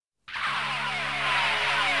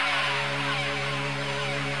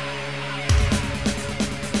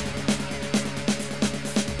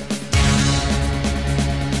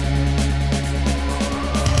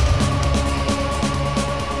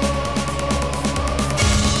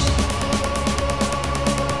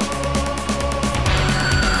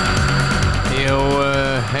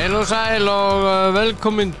og sæl og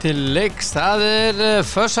velkomin til leiks. Það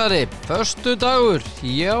fössari, föstudagur.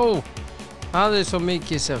 Já, það svo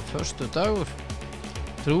mikið sem föstudagur.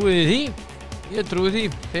 Trúið þið því? Ég trúið því.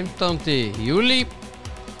 15. júlí.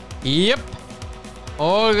 Jöp.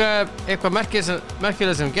 Og eitthvað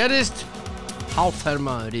merkilega sem gerðist.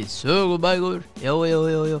 Háfermaður í sögubækur.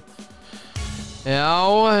 Jú. Já,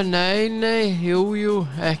 nei, jú,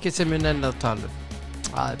 ekki sem ég nenni að tala um.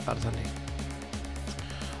 Það bara þannig.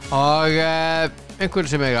 Og einhver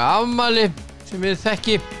sem eiga afmæli sem við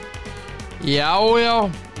þekki. Já,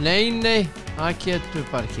 nei, það getur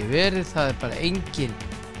bara ekki verið. Það bara enginn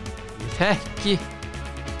við þekki.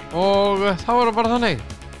 Og þá það bara þannig.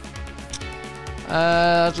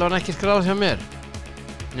 Allavega ekki skráð hjá mér.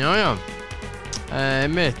 Já,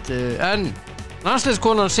 einmitt. En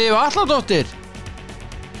landsliðskonan Sif Atladóttir,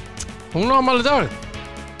 hún á afmæli í dag.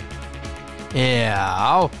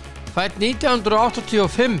 Já, fædd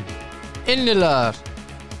 1985, innilegar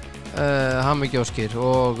hamingjóskir.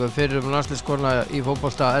 Og fyrir landsliðskona í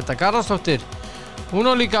fótbolta Edda Garðarsdóttir,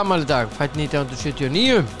 hún á líka afmæli í dag, fædd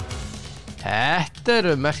 1979. Þetta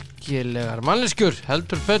eru merkilegar manneskjur,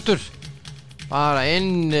 heldur betur. Bara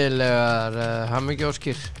innilegar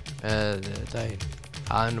hamingjóskir með daginn.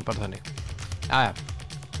 Það nú bara þannig. Jæja,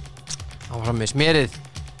 áfram með smérið.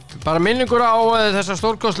 Bara minningur á þessa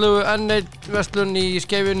stórkostlegu N1 verslun í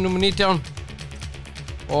Skeifunni nr. 19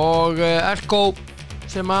 og Elko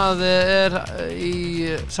sem í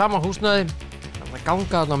sama húsnæði. Það ganga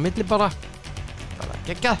þarna á milli bara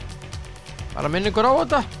geggjað. Bara minningur á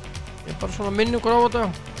þetta. Ég bara svona minningur á þetta.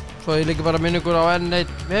 Svo ég líka bara minningur á N1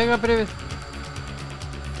 vegabréfið.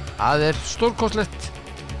 Það stórkostlegt.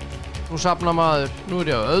 Nú safna maður. Nú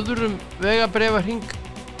ég á öðrum vegabréfahring.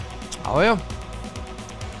 Já.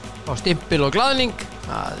 Og stimpil og glaðning.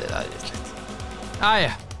 Það æðislegt.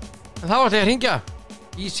 Jæja, en þá ætla ég að hringja.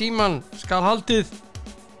 Í síman skal haldið.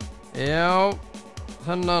 Já,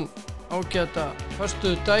 þennan ágæta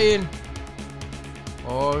föstudaginn.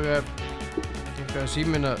 Og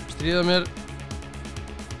síminn að stríða mér.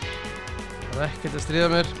 Það ekkert að stríða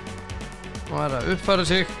mér. Það að uppfæra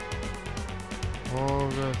sig.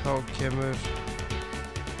 Og þá kemur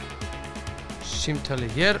símtali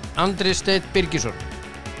hér. Andri Steinn Birgisson.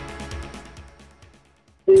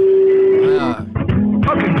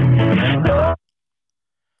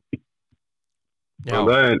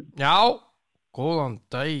 Já, góðan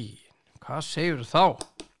daginn. Hvað segir þá?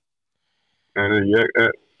 Ég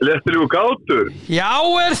léttilegur gátur. Já,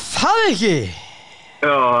 það ekki?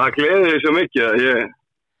 Já, það gleður ég svo mikið að ég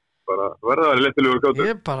bara verða að vera léttilegur gátur.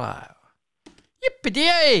 Ég bara,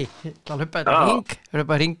 jippidéi. Það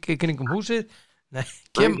hlaupa hring í kringum húsið. Nei,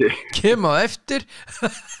 kem á eftir.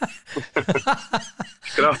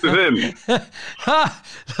 Skraftu 5.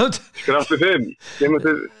 Skraftu 5. Kem á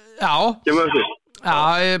eftir. Já,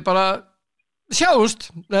 ég bara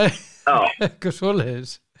sjáumst. Nei, já. Eitthvað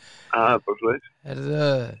svoleiðis. Það bara svoleiðis.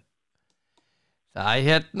 Það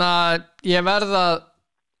hérna, ég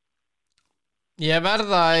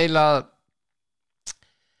verða eiginlega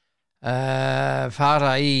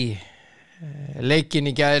fara í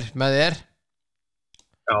leikinn í gær með þér.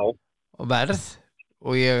 Já. Og verð.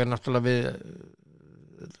 Og ég náttúrulega við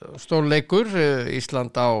stórleikur,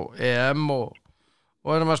 Ísland á EM og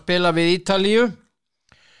erum að spila við Ítalíu.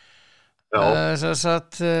 Já. Sem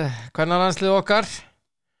sagt, kvennalandslið okkar.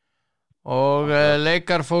 Og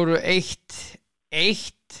leikar fóru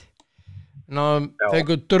 1-1.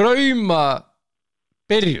 Fengu drauma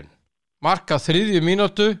byrjun. Mark á 3.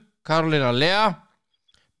 mínútu, Karolína Lea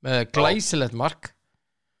með glæsilegt mark.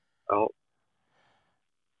 Já.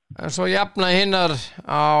 En svo jafnaði hinnar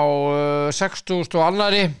á 60. og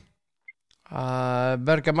annari.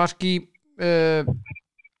 Bergamarki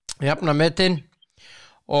jafna metin.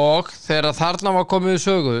 Og þegar þarna var komið í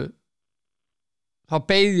sögu, þá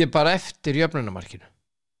beið ég bara eftir jöfnunamarkinu.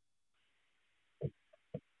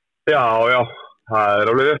 Já, það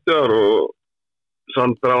alveg eftir og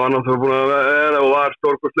Sandra var náttúrulega búin að vera og var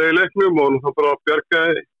stórkostleg í leiknum og hún þá bara að bjarga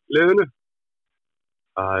í liðinu.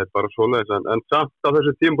 Það bara svoleiðis, en samt á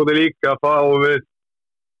þessu tímpúti líka fáum við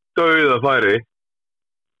dauðafæri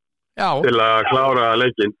til að klára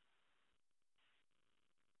leikinn.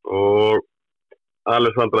 Og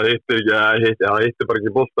Alessandra hittir bara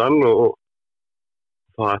ekki boltann og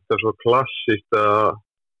það svo klassískt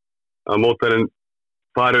að mótherinn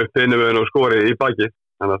fari upp hinum og skori í bakið.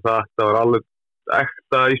 Þannig að þetta var alveg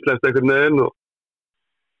ekta íslenskt einhvern veginn og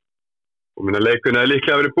minna leikunni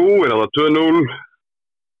líklega verið búin. Það var 2-0,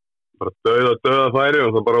 bara dauða færi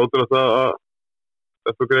og það bara ótrúlega að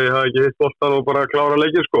þetta greið hafi ekki hitt boltan og bara klára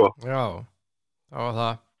leikinn sko. Já, það var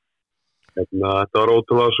það. Þetta var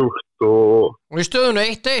ótrúlega súrt og í stöðunu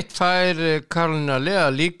 1-1 fær Karolína Lea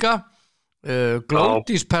líka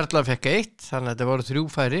Glódís Perla fekk 1 þannig að þetta voru 3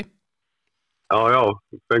 færi já,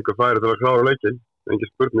 fengur færi til að klára leikinn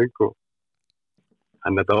engin spurning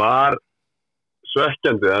en þetta var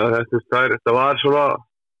svekkjandi þetta var svona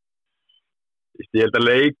ég held að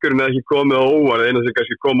leikurinn ekki komið á óvart eina sem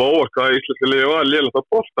kannski kom á óvart hvað íslenska liðið var lélegt á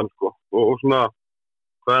boltan og svona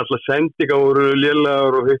hvað alltaf sendingar voru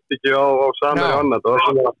lélegar og hitt ekki á samir og annað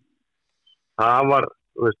það var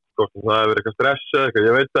hvort það hefur verið eitthvað stress eða eitthvað,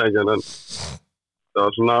 ég veit það ekki en það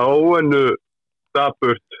var svona óennu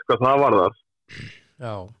dapurt hvað það var þar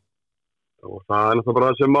já og það náttúrulega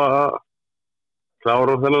bara sem að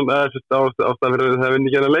klára þennan ástæðan fyrir það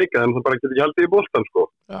vinni ekki að leika en það bara getur ekki haldið í boltan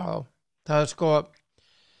já, það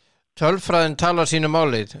tölfræðin talar sínu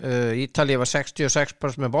málið Ítalía var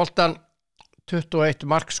 66% með boltan 21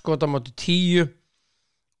 markskot á móti 10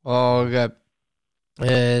 og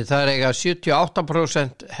það er eiga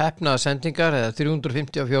 78% hefnaða sendingar eða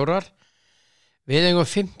 354 við eigum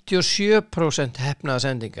 57% hefnaða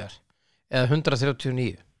sendingar eða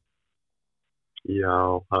 139 Já,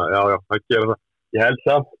 það gera það ég held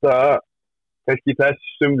samt að kannski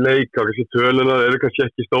þessum leik og kannski töluna eru kannski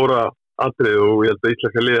ekki stóra atrið og ég held að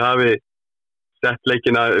íslenska liðið hafi sett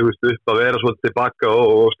leikina upp að vera svona tilbaka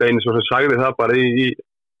og Steini svo sem sagði það bara í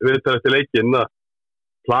viðtal eftir leikinn að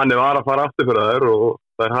planið var að fara aftur fyrir þær og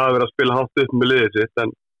þær hafa verið að spila hátt upp með liðið sitt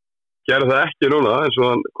en gerði það ekki núna eins og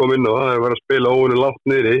hann kom inn á það er verið að spila óvinni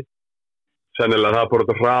lágt niðri sennilega það fór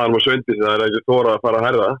þetta hraðan og sveindi það er ekki þórað að fara að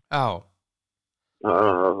herða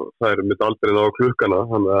það er mitt aldrei ná klukkana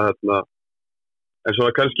þannig að en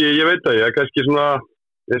svona kannski, ég veit það ég kannski svona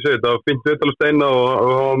ég segi þetta var fint viðtal Steina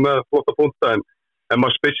og með flotta punta en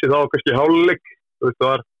maður spissi þá kannski hálfleik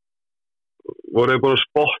voru þið búin að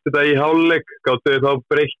spotta þetta í hálfleik gáttu þið þá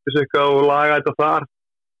breytti sig eitthvað og laga þetta þar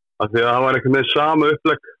af því að það var einhvern veginn sama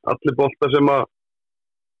upplegg allir boltar sem að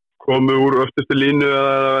komu úr öftustu línu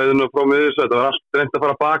eða frá miðjus þetta var allt reynt að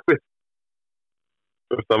fara bakvið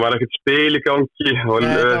það var ekkert spil í gangi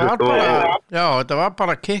þetta var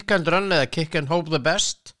bara kick and run eða kick and hope the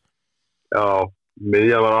best já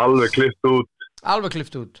miðjan var alveg klippt út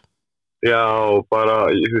já bara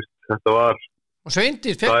þetta var og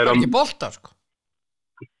Sveindís fekk bara ekki bolta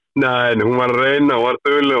nei hún var að reyna hún var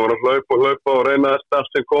dugleg hún var að hlaupa og reyna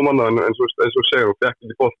allt sem kom hana en svo segir hún fekk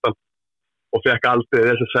ekki boltan og fekk aldrei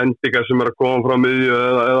þessar sendingar sem er að koma frá miðju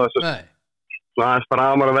eða þessar aðeins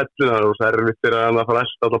framar af vellina og það er erfitt fyrir að fara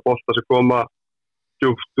eftir alla bolta sem koma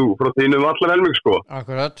djúpt frá þínum allar helming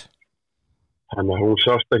akkurat þannig að hún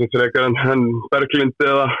sást ekki frekar en Berglind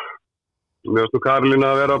eða mér finnst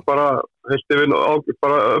Karolína að vera bara heilt yfir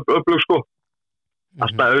bara öflug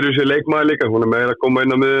alltaf öðru sér leikmaður líka hún er meira að koma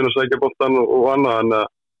inn á miðin og sækja boltan og annað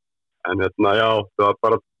en já það var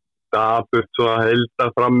bara dapurt svona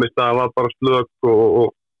heildar framist það var bara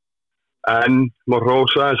slök en maður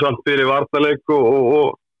rósaði samt fyrir varnarleik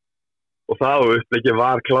og það og uppleikið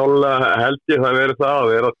var klálega held ég það verið það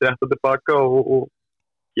að vera að detta tilbaka og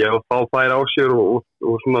gefa þá færa á sér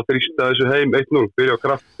og svona þrýsta þessu heim 1-0 byrja á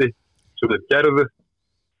krafti sem þeir gerðu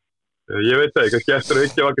ég veit það ekki eftir að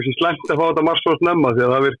ekki var kannski slæmt að fá þetta marg snemma því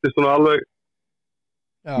að það virtist svona alveg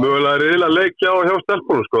mögulega riðilega leikja hjá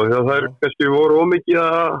stelpunum því að það er kannski voru ómikið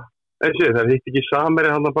að það hitt ekki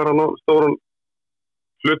sameri hann bara stóran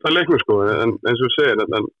hluta leiknum en eins og segir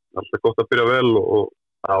en alltaf gott að byrja vel og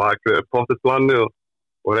það var ekki pottet planið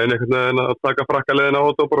og reyna einhvern veginn að taka frakkaleiðina á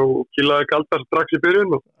þetta og bara kýlaði kaldar strax í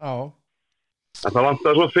byrjun en það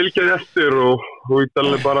vantaði svona fylgjaði eftir og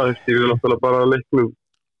ítalið bara ég vil alltaf bara leiknum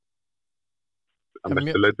að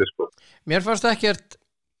mestu leiti Mér fannst ekkert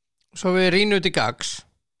svo við rýnum út í gags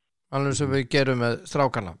alveg sem við gerum með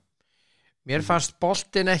strákana mér fannst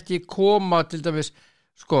boltinn ekki koma til dæmis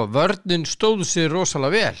vörnin stóð sér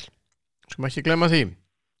rosalega vel sem ekki glemma því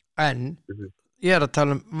en ég er að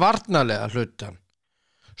tala um varnarlega hlutan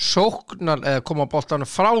sóknar eða koma boltanum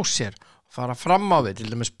frá sér og fara fram á við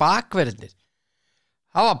til dæmis bakverðinir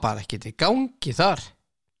það var bara ekki til gangi þar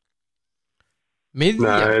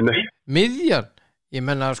miðjan ég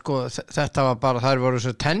menna þetta var bara þær voru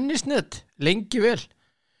svo tennisnett lengi vel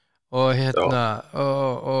og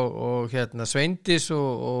Sveindís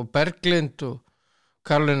og Berglind og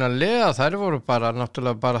Karolína Lea þær voru bara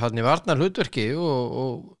náttúrulega bara hann í varnar hlutverki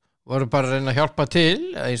og voru bara að reyna að hjálpa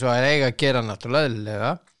til eins og að eiga að gera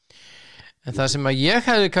náttúrulega en það sem að ég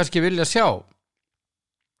hefði kannski vilja sjá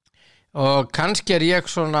og kannski er ég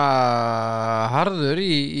svona harður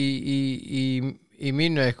í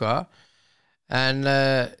mínu eitthvað en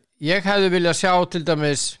ég hefði vilja sjá til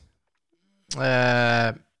dæmis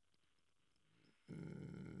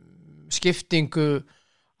skiptingu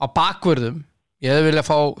á bakvörðum. Ég hefði viljað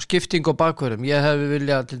fá skiptingu á bakvörðum. Ég hefði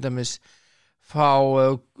viljað til dæmis fá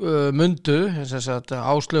Mundu,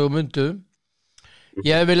 Áslaugu Mundu.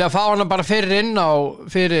 Ég hefði viljað fá hana bara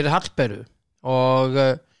fyrir Hallberu og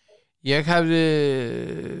ég hefði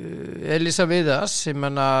Elísa Viðars, ég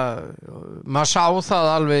menna maður sá það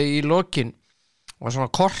alveg í lokin og svona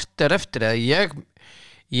korter eftir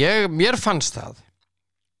eða mér fannst það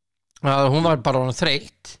að hún var bara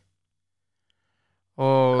þreytt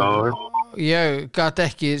og ég gat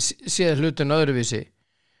ekki séð hlutin öðruvísi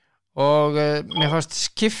og mér fannst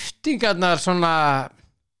skiptingarnar svona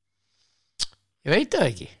ég veit það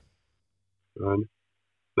ekki.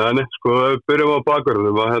 Nei, sko, við byrjum á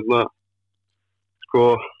bakverðinum að sko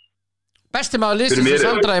besti maður liðsins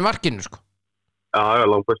Sandra í markinu, sko. Já,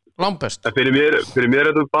 langbest. En fyrir mér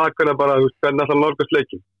þetta bakverðina bara, hvernig alltaf nálgast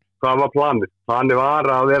leikin. Hvað var planið? Planið var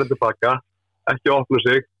að vera tilbaka, ekki opna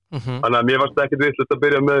sig. Þannig að mér varst ekkert villust að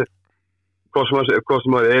byrja með hvað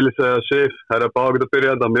sem var Elísa eða Sif. Það er báðið að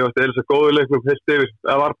byrja þetta. Mér varst Elísa góður leiknum, heilt yfir,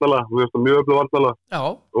 eða varnala. Mér varst mjög öflug varnala. Já.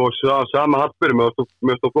 Og sama Hallberi, mér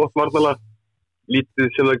varst flott varnala. Lítið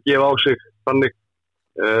sem það gefa á sig þannig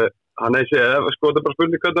hann sko þetta er bara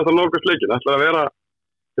spurning hvernig það nálgast leikin ætlar að vera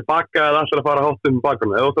tilbaka eða ætlar að fara hátt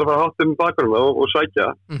bakgrunna eða ætlar að fara hátt bakgrunna og sækja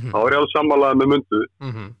þá er ég alveg sammálaður með Mundu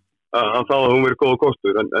að þá hún verið góð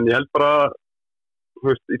kostur en ég held bara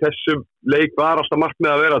í þessum leik var alltaf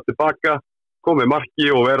markmið að vera tilbaka komið marki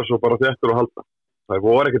og vera svo bara þéttur og halda það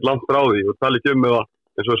voru ekkert langt frá því og tala ekki með það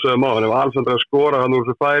eins og við sögum á ef Alexander að skora hann úr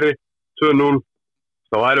þessu færi 2-0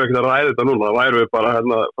 þá værum við ekki að ræða þetta núna, þá værum við bara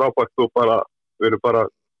frábært og við erum bara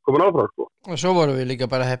komin áfram, sko. Og svo vorum við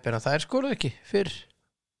líka bara heppin að þær skoruðu ekki fyrr.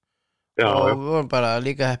 Já, og við vorum bara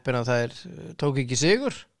líka heppin að þær tók ekki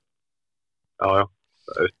sigur. Já,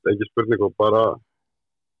 það er ekki spurning og bara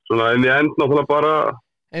svona inn í end náttúrulega bara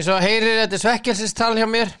eins og heyrir þetta svekkelsistal hjá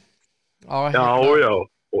mér. Já,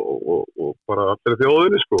 og bara allir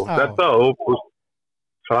þjóðinni, sko. Já. Þetta og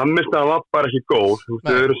frammistaðan var bara ekki góð,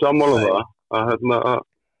 við erum sammála það.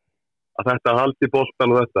 Að þetta haldi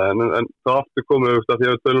boltan og þetta en það aftur komið að því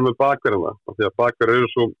að við tölum með bakverðina af því að bakverðir eru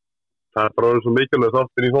svo það er bara svo mikilvægt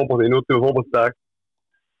þáttur í fótbolta í nútíma fótboltadag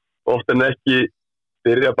oft en ekki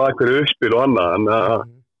byrja bakverði uppspil og annað en að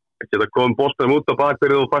geta komið boltan út á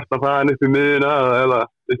bakverði og fært að það upp í miðjuna eða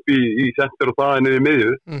upp í settur og það niður í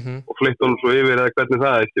miðju og flytta honum svo yfir eða hvernig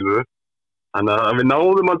það er skilur þannig að við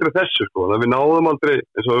náðum aldrei þessu sko að við náðum aldrei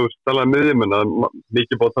eins og við talaðum miðjumenn að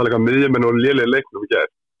mikið búið að tala um miðjumenn og lélega leiknum í gær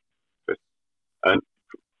en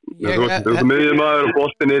þú veist miðjumaður og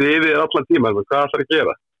boltin er yfir allan tíma hvað ætlar að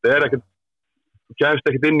gera það er ekkert þú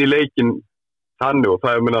kemst ekkert inn í leikin þannig og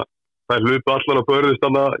það er hlupa allan og börðist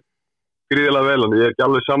þannig gríðilega vel en ég er ekki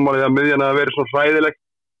alveg sammálið að miðjan að vera svona hræðileg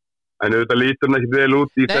en auðvitað lítur hann ekkert vel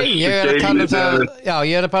út í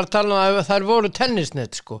ég er bara að tala um að þær voru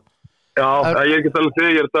tennisnet sko Já, ég er ekki að tala um þig,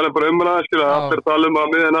 ég er að tala bara um hana, skilja, allir tala um að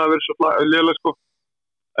miðan að vera svo lélega, sko.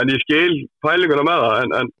 En ég skil pælinguna með það,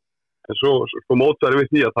 en svo mótværi við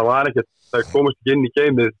því að það var ekkert, það komist ekki inn í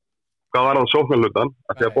geimið hvað var það sóknarlutan,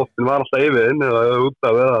 af því að boltin var alltaf yfirinn eða út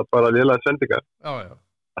af eða bara lélega sendingar. Já.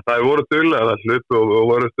 Það voru duglega, það hlupu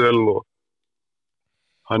og voru stöl og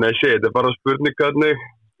þannig að ég sé, þetta er bara spurning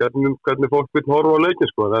hvernig fólk vil horfa á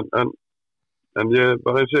leikin, sko, en ég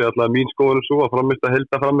bara eins og alltaf mín skoðun svo að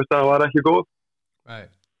framista var ekki góð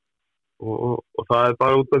og það er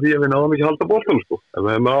bara út af því að við náðum ekki að halda boltan sko. Ef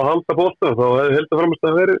við hefum að halda boltan þá hefði heildaframista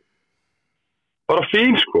verið bara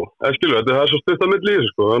fín sko. Það er svo stutt á milli í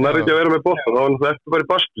þessu sko. Það er ekki að vera með boltan, þá er það eftir bara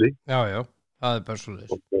í basli. Já, það er bara svolítið.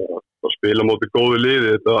 Og spila móti góðu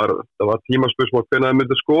liði, það var tímaspursmál hvernig það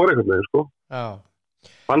myndi skora einhvern veginn sko. Já.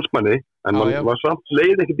 Fannst manni, en man var samt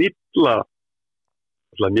leið ekkert illa.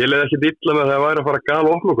 Mér leiði ekki illa með það að væri að fara að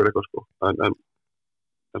gala opna okkur eitthvað sko.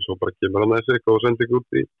 En svo bara kemur hann þessi eitthvað og sendi ekki út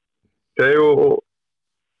í teg og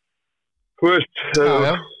þú veist það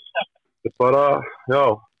er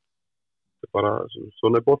bara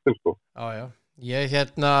svona er boltinn sko. Já. Ég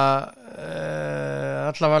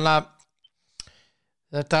allavega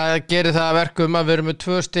þetta gerir það að verkum að við erum með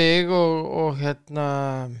 2 stig og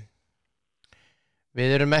við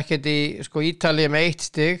erum ekkert í sko Ítalíu með 1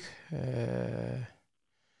 stig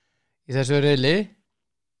í þessu riðli.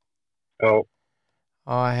 Já.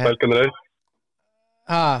 Belgarnir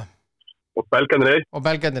 1. Og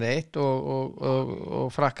Belgarnir 1 og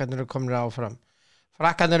Frakkarnir eru komnir áfram.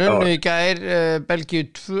 Frakkarnir unnu í gær Belgíu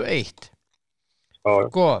 2-1. Já.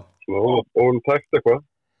 Góð. Og tækt eitthvað.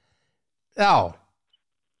 Já.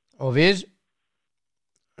 Og við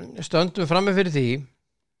stöndum frammi fyrir því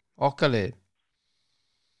okkar lið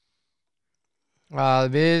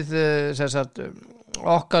að við sem sagt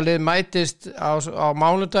okkar lið mætist á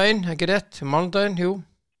mánudaginn, ekki rétt, mánudaginn, jú.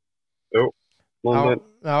 Jú, mánudaginn.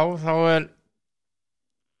 Já, þá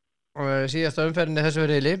síðasta umferðinni þessu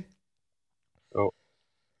riðli. Já.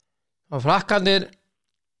 Og Frakkarnir,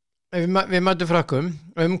 við mætum Frökkum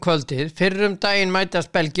kvöldið, fyrrum daginn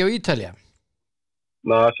mætast Belgía og Ítalía.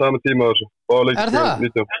 Saman tíma þessu. Er það?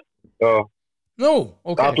 19. Já. Nú,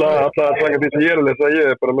 ok. Alla að því sem ég að lesa,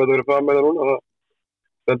 ég bara með að vera fram með það núna, það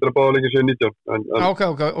stendur að báleikir séu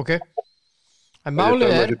 19. Ok. En málið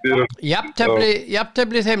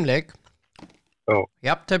jafntefli í þeim leik. Já.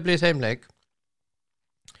 Jafntefli í þeim leik.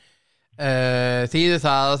 Þýðir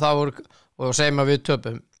það að og segjum að við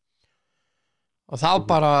töpum. Og þá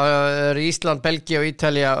bara Ísland, Belgía og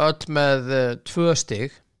Ítalía öll með 2 stig.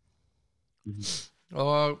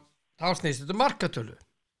 Og þá snýst þetta markatölu.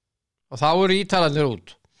 Og þá eru Ítalarnir út.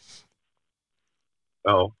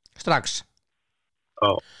 Já. Strax.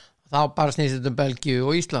 Já. Þá bara snýst þetta Belgíu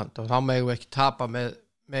og Ísland og þá megum við ekki tapa með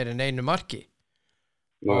meir en einu marki.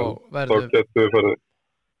 Og verður...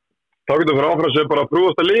 Þá getum við áfram sem bara að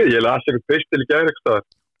prúfast að liði. Ég las eitthvað pistil í gær ekki staðar.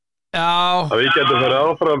 Já. Að við getum farið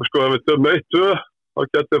áfram, sko, ef við töfum 1-2, þá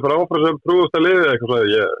getum við farið áfram sem prúfast að liði eitthvað svona.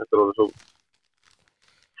 Þetta er alveg svo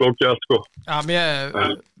flókið allt, sko. Já,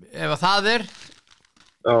 ef það er...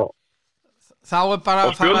 Já. Þá er bara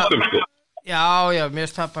að fara... Spjöldum, sko. Já, mér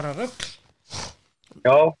finnst það bara rugl.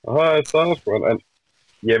 Já, það er það, sko, en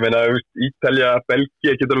ég meina, Ítalía,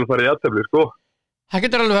 Belgía getur alveg farið í jafntefli, sko. Það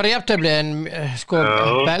getur alveg farið í jafntefli, en sko,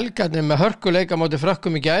 Belgarnir með hörkuleika móti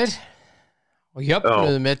Frökkum í gær og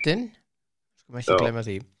jöfnuðu metin, sko maður ekki gleyma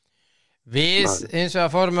því. Við eins og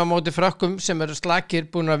að fórum á móti Frökkum sem eru slakir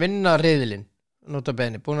búin að vinna riðilinn,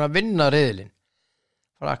 notabene, búin að vinna riðilinn,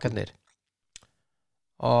 Frakkarnir.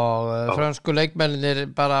 Og fransku leikmennir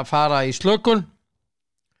bara fara í slökun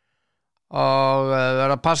og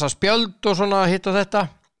vera að passa spjöld og svona hitt og þetta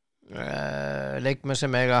leikmenn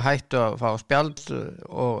sem eiga hættu að fá spjald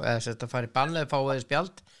og eða sett að fara í bann eða fá eða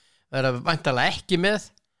spjald vera væntanlega ekki með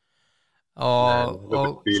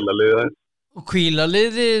og hvíla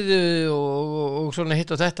liðið og svona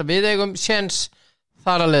hitt og þetta við eigum séns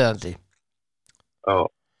þar að leiðandi. Já,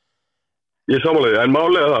 ég samanlega, en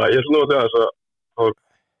málega það ég er svona að segja þess að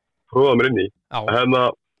prófaða mér inn í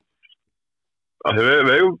að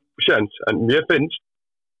við eigum séns, en mér finnst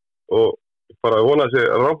og bara vona að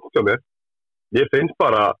segja rámt hjá mér finnst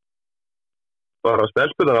bara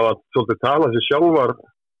stelpunar að svolítið tala sér sjálfar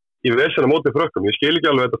í vesena móti Frökkum, ég skil ekki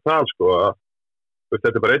alveg þetta tal sko, að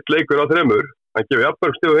þetta er bara 1 leikur á 3, hann gefur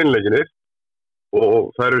jafnbörgstíð á hinleikinir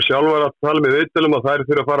og þær eru sjálfar að tala með viðtölum að þær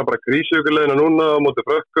þurfa að fara bara grísjökulegina núna á móti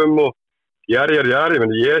Frökkum og jari,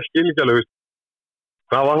 menn ég skil ekki alveg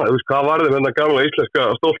hvað var þeim hérna gamla íslenska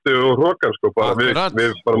stolti og hrókan sko, bara við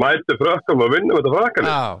bara mætum Frökkum og vinnum þetta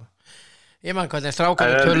Frakkarnir. Já, ég man hvernig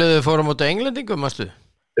strákarnir töluðu fórum út á Englendingum, mástu?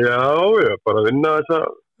 Já, bara vinna þessa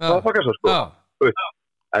fagakassa sko.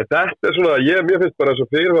 En þetta er svona, mér finnst bara eins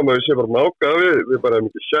og fyrir að við séum bara nákað við bara hefum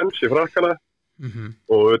ekki sjens í Frakkana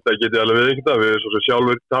og þetta get ég alveg við ekki það, við svo sem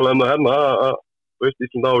sjálfur talaðum það hérna að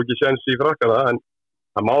Ísland á ekki sjens í Frakkana en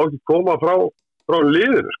það má ekki koma frá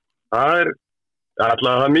liðinu sko. Það er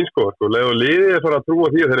mín sko, leið og liðið er fara að trúa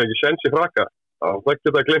því að þeir eru ekki sjens í Frakka það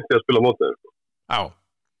geta glemt að spila mótið sko.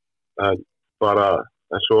 En bara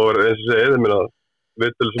en svo er eins og segið mér að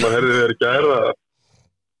viðtöl sem að herði verið gæra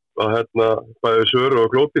að hérna bæði Söru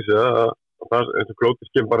og Klótis að eins og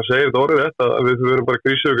Klótis kemur bara að segja þetta orðið þetta að við verum bara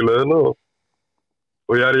grísjökulegðina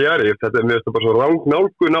og jari þetta er mér bara svo rang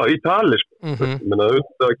nálgun í tali sko. Menna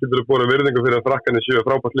það getur búin virðingu fyrir að Frakkarnir séu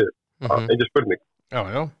frábært lið engin spurning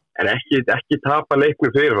en ekki tapa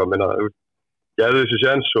leiknum fyrir það menna gefðu þessu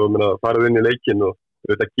sjens og farið inn í leikinn og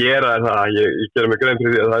þetta gera það ég gera mig grein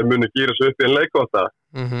fyrir því að það muni gýra svo upp í en leik og þetta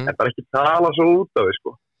en bara ekki tala svona út af því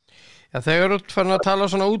sko. Já, þegar þú farin að tala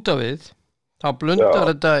svona út af við þá blundar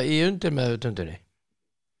þetta í undirmeðvitundinni.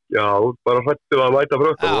 Já, bara hrættu að mæta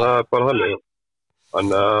Frökkum það er bara þannig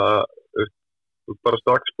þú bara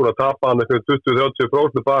strax búin að tapa hann eitthvað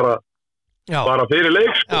 20-30% bara fyrir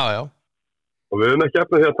leik sko. Já. Og við höfum ekki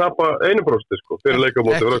eftir því að tapa 1% sko, fyrir leik á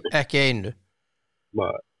móti Frökkum. Ekki einu.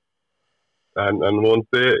 En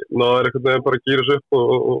vondi náður einhvern veginn bara að gýra sig upp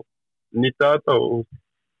og nýta þetta og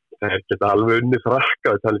það er ekki alveg unni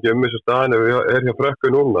Frakka, það er ekki þessu staðin ef við erum hjá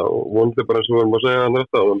Frökkum núna og vondi bara eins og við erum að segja hann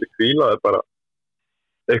þetta og vondi kvíla er bara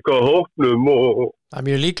eitthvað á hópnum og það er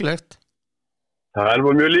mjög líklegt. Það er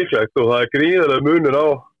mjög líklegt og það er gríðarlega munur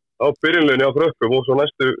á byrjunleginni á Frökkum og svo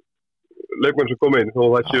næstu leikmenn sem kom inn þó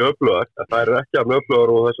það séu öflugar, en það er ekki afn öflugar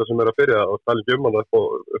og þessar sem er að byrja og tala ekki hann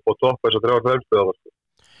upp á topp þessar 3 fremstu.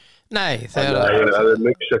 Nei, ef þið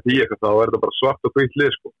mixa því eitthvað þá er þetta bara svart og hvítt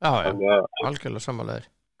lið sko. Já, þannig að algjörlega sammálaður.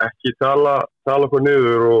 ekki tala okkur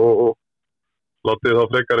niður og látið þá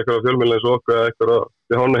frekar eitthvað fjölmiðla eins og okkur eða eitthvað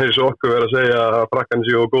því hann eins og okkur verið að segja að frakkan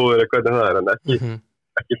séu og góður eða hvernig það en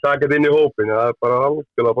ekki taka þetta inn í hópin, það er bara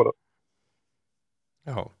algjörlega bara.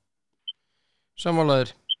 Já, sammálaður.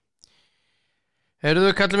 Heyrðu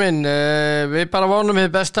kallið minn, við bara vonum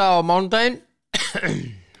hið besta á mánudaginn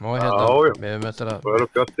og við höfum eftir að við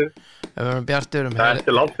verðum bjartir þetta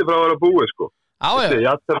er langt frá að vera búið sko.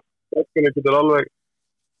 Ég getur alveg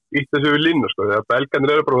ítt þessu við línu sko, þegar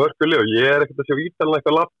belgarnir eru bara hörkuleg og ég er ekkert að sjá Ítalina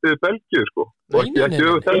eitthvað lappið Belgíu sko, og ekki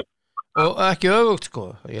öfugt og ekki öfugt sko,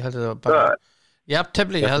 ég held að það bara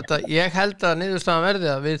jafntefli, ég held að niðurstaðan verði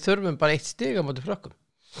að við þurfum bara 1 stig á móti Frökkum.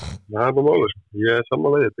 Það er bara máli sko, ég er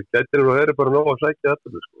sammála þetta gætir og eru bara nóg að sækja þetta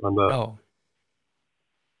sko, þannig að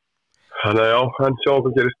já, hann sjá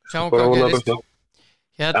hvað gerist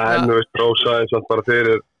en þú veist, Rósa eins og bara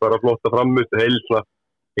fyrir bara flotta framust heilt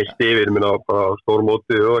yfir minna bara stór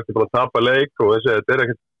móti og ekki bara tapa leik og þessi, þetta er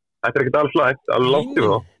ekkert alls lægt, alveg langt í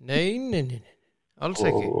þá. Nei, alls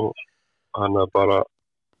ekki. Og hann er bara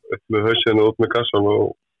upp með hausinu út með kassan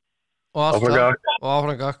og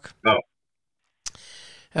áfram gakk. Já.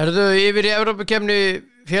 Erðu yfir í Evrópukeppni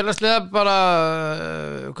félagsliða bara,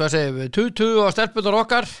 hvað segjum við, 20 á stelpunar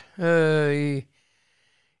okkar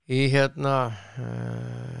í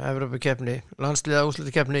Evrópukeppni, landsliða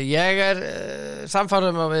úrslitakeppni. Ég er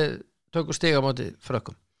samfærður að við tökum stig á móti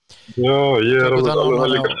Frökkum. Já, ég er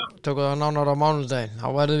alveg líka. Tökum það nánar á mánudaginn. Þá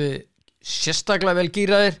verðum við sérstaklega vel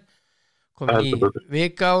gýraðir. Komum í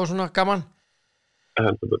vika og svona gaman.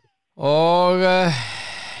 Og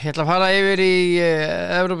ég ætla að fara yfir í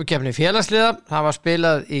Evrópukeppni félagsliða. Það var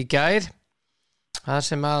spilað í gær. Það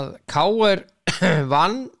sem að KR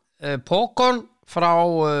vann Pogon frá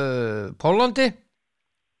Pólandi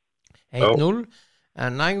 1-0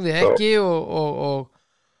 en nægði ekki og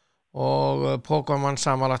Pogon vann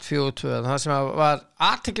samanlagt 4-2. Það sem var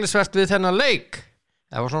athyglisvert við þennan leik,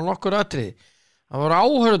 það var svona nokkur atriði, það voru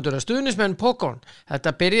áhörundur að stuðningsmenn Pogon.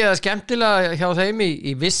 Þetta byrjaði skemmtilega hjá þeim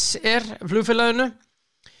í Wizz Air flugfélaginu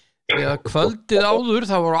því að kvöldið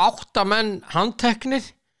áður það voru 8 menn handteknir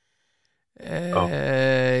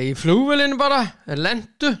í flugvélinu bara,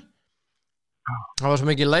 lentu. Það var svo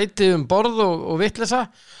mikið lætið borð og vitleysa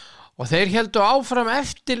og þeir héldu áfram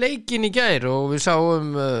eftir leikin í gær og við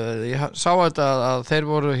sáum, ég sá þetta að þeir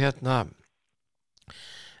voru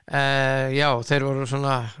þeir voru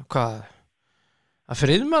svona, að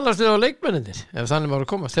friðmælast við á leikmenninir, ef þannig var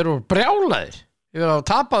að koma. Þeir voru brjálaðir yfir að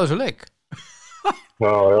tapa þessu leik.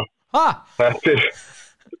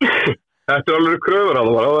 Þetta er alveg kröfur á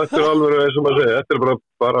það, þetta er alveg eins og maður segja, þetta er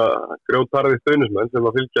bara grjótarði stuðningsmenn sem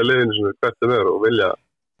að fylgja liðinu sem hvert sem er og vilja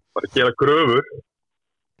bara gera kröfur.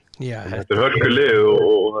 Þetta er hörku lið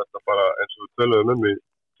og þetta bara eins og við töluðum í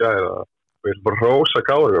gær að við erum bara hrósa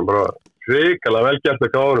káringum, bara hrikalega vel gert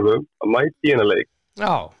með káringum að mæti í hennar leik.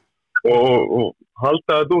 Já. Og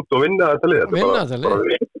halda þetta út og vinna þetta lið. Vinna þetta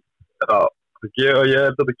lið. Ég held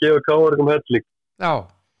að þetta gefur káringum helling. Já.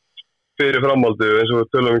 Fyrir framhaldu eins og við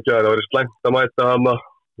tölum í gær, það verið slæmt að mæta hana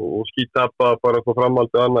og skítapa bara på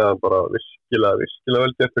framhaldu annað, en bara virkilega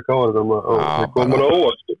vel gert með káringum og þeir komur á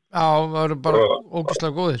óvart. Já, það voru bara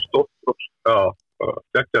ógeðslega góðir. Já, bara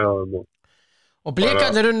geggja það. Og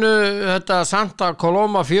Blikarnir unnu þetta Santa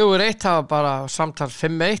Coloma 4-1, það var bara samtal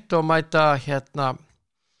 5-1 og mæta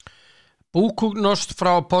Búkugnost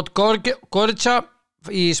frá Podgorica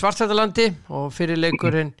í Svartfjallalandi og fyrir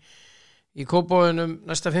leikurinn í Kópavoginum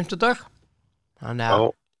næsta 5. dag. Þannig að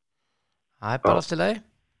það er bara allt í lagi.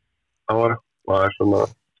 Það er svona,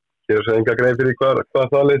 ég er að segja enga grein fyrir hvað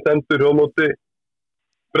það leið stendur á móti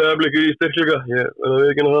Breiðablik í styrkleika, ég verður að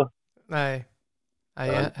viðurkenna það. Nei,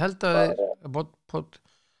 ég held að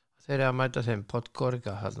þeir eru að mæta þeim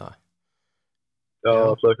Podgorica þarna. Já,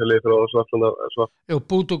 það er ekki leið frá Svartfjallalandi. Jú,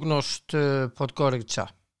 Búkugnost Podgorica.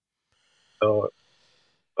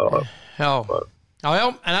 Já,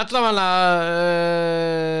 en allavega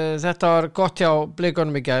þetta var gott hjá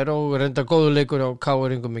Blikunum í gær og reynda góðu leikur á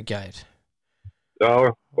KR-ingum í gær.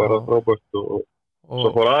 Já, bara frábært og svo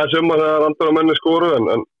fór aðeins þegar andra menni skoru en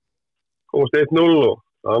komast 1-0 og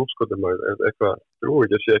anskotir maður eitthvað, þú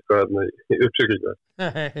ekki að sé eitthvað í uppsöklingu.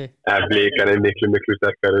 En Blikan er miklu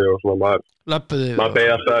sterkari og svona maður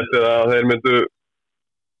beigði alltaf eftir að þeir myndu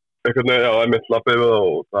eitthvað, það mynd lappið við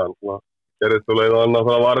og það er svona gerðist og leið og annað,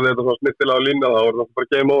 það var þetta svona snittilega á lína, það voru það bara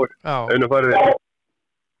game over, einu færið.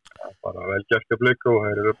 Bara vel gert að Blika og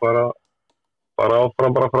þeir eru bara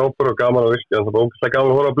áfram, bara frábær og gaman að virka, en það er ógeðslega gaman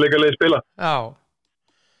að horfa að Blika liði spila. Já,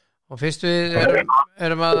 og fyrst við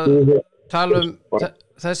erum að tala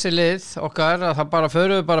þessi lið okkar að það bara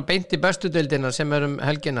förum við bara beint í bestu deildina sem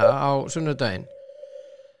helgina á sunnudaginn.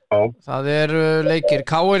 Já. Það eru leikir,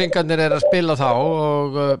 KR-ingarnir að spila þá og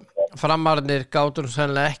Framarnir gátur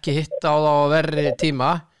sennilega ekki hitta á þá á verri tíma.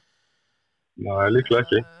 Nei, líklega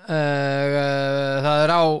ekki. Það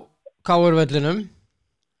er á KR-vellinum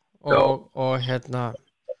og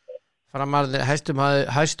Framarnir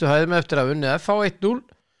hæstu hæðum eftir að unnið FH 1-0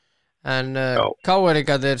 en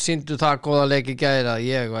KR-ingarnir sýndu það góða leik í gær að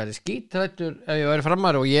ég væri skítrættur ef ég væri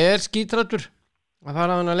Framari og ég er skítrættur að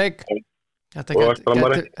fara á þennan leik.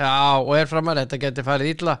 Og er Framari, þetta geti farið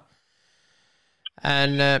illa.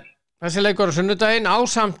 En þessi leikur á sunnudaginn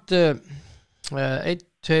ásamt 1,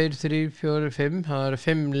 2, 3, 4, 5 það eru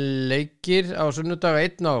 5 leikir á sunnudag,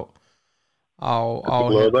 1 á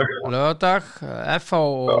laugardag FH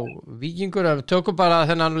og Víkingur. Við tökum bara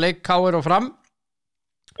þennan leik KR og Fram.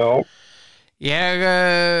 Já.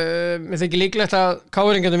 Mér þykir líklegt að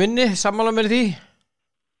KR-ingarnir vinni, sammála mér í því?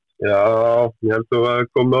 Já, ég held að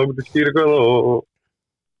það komið ákveðið skýringar og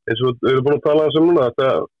eins og við erum búin að tala þessum núna,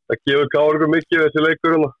 það gefur KR mikið þessi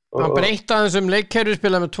leikur. Það breytta þessum leikkerfi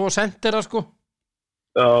spila með 2 sentera, sko.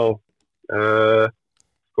 Já,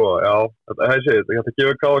 þetta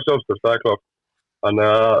gefur KR sjálfstöð, það er klart. Þannig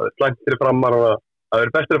að slæmt fyrir Framar að það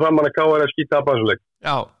er bestir Framar að KR að skýta af þessum leik.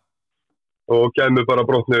 Já. Og kemur bara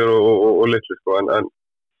brotnir og litlu, sko. En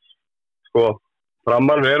sko,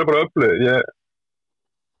 Framar eru bara öflug.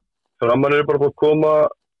 Framar eru bara búin að koma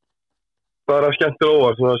bara skemmtilega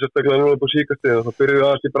óvart, svona sérstaklega núna upp á síkastíðinu. Það byrjuði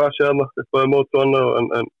aðeins í brasi þarna, upp á mót og annað,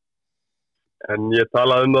 en ég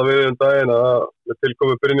talaði það við daginn að með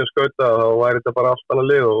tilkomi Brynjar Skauta þá væri þetta bara allt annað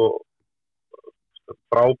lið og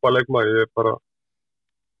frábær leikmaður. Ég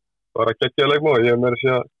bara geggjaður leikmaður. Ég meira að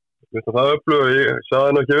segja, það öflug og ég sagði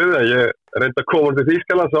nú ekki við það. Ég reyndi að koma til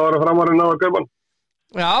Þýskaland, þá var að Framarinn á að Gauman.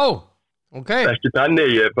 Já, ok. Ekki þannig,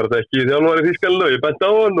 ég bara ekki þjálfari í Þýskaland og ég benti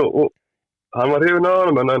á hann og hann var hrifinn á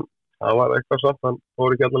hann, en það var eitthvað samt, hann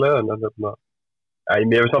fór ekki alla leiðin. En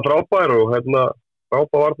mér finnst hann frábær og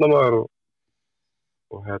frábær varnarmaður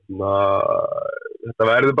og þetta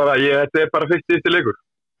verður bara, þetta er bara fyrst leikur.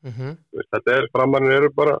 Þetta er, Framarinn eru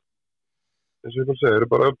bara, eins og ég segja, eru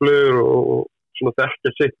bara öflugur og svona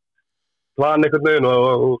þekkja sitt plan einhvern veginn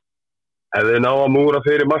og ef þið ná að múra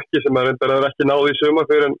fyrir marki sem reyndar er ekki náð í sumar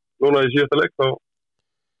fyrir en núna í síðasta leik þá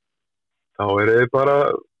er þið bara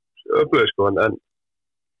öflugir, sko, en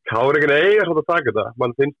KR eiga svona að taka þetta.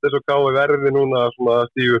 Man finnst þess að KR verði núna svona að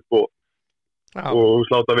stígu upp og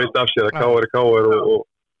sláta vita af sér að KR er KR og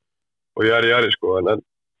jari, sko, en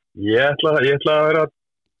ég ætla að vera að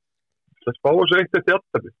spá þessu 1-1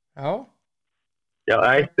 jafntefli. Já,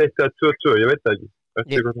 1-1 eða 2-2, ég veit það ekki. Ég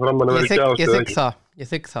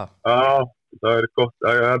þykk það. Já, það er gott.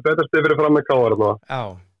 Það er betast fyrir Fram með KR þarna.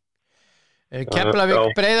 Já.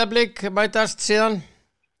 Keflavík Breiðablik mætast síðan.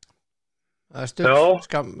 Það er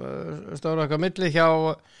stóra eitthvað milli hjá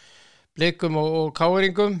Blikum og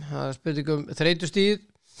KR-ingum. Það er spurningum þreytustíð.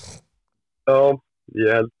 Já, ég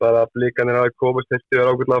held bara að Blikanir hafi komist hefði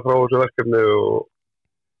ákveðlega frá þessu verkefni og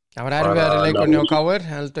það var erfiðari leikurinn hjá KR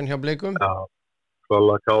heldur hjá Blikum. Já.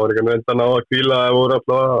 KR-ingarnir enda ná að hvíla það voru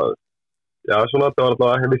alltaf, já svona þetta var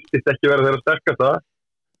alltaf, ég vistist ekki vera þeirra sterkasta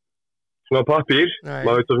svona pappír,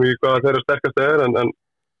 maður veit svo mikið hvað þeirra sterkasta er en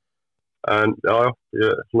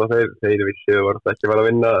svona þeir vissi það var ekki verið að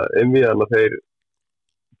vinna við, þannig að þeir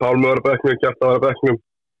Pálmi var að bekknum, Kjartan var að bekknum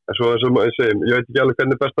en svo eins og ég segi, ég veit ekki alveg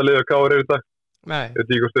hvernig besta liða KR er í dag. Ég veit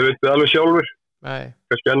ekki hvort þau vitið alveg sjálfur.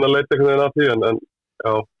 Kannski enn að leita einhvern veginn að því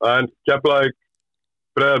en Keflavík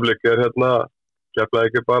Breiðablik er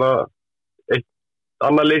Keflavík er bara eitt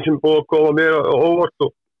annað lið sem búið að koma mér óvart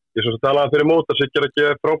og ég svo talaði fyrir mót að Sigur að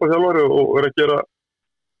gera frábært þjálfari og er að gera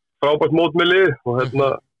frábært mót með lið og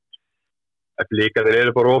Blikarnir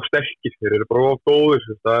eru bara of sterkir, þeir eru bara of góðir,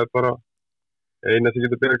 það er bara eina sem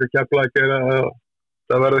getur byrjað að Keflavík er að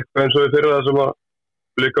það verði eitthvað eins og við fyrir það sem að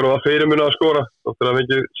Blikar var fyrirmuna að skora þóttir að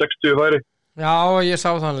fengi 60 færi. Já, ég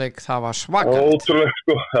sá þann leik, það var svakalt. Ótrúlega,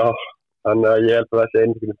 sko, já. Þannig að ég held að þessi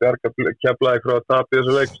einhvern bjarga Keflavík frá að tapja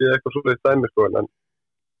þessu leik sé eitthvað svolítið stæmi, sko, en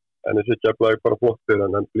þessi Keflavík bara flottir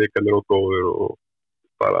en Blikarnir og góður og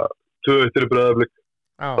bara 2-1 Breiðablik.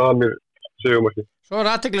 Það var mér segumarki. Svo er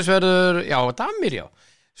athyglisverður,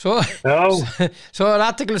 Svo er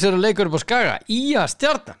athyglisverður leikur upp á Skaga,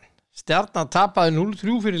 Stjarnan tapaði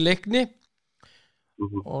 0-3 fyrir leikni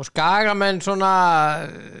og Skagamenn svona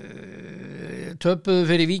töpuðu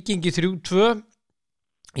fyrir Víkingi 3-2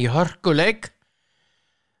 í hörkuleik.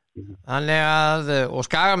 Þannig að og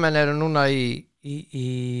Skagamenn eru núna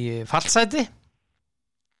í fallsæti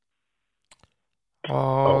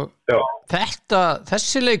og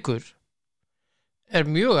þessi leikur er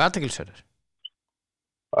mjög athyglisverður.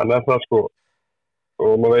 Hann það sko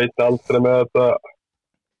og maður veit aldrei með þetta.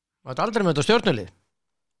 Maður veit aldrei með þetta stjörnulið.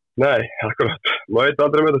 Nei, akkurat. Maður veit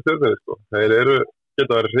aldrei með þetta stjörnulið sko. Þeir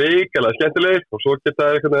geta verið hrikalega skemmtilegir og svo geta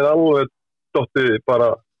þeir einhvern veginn alveg dottið bara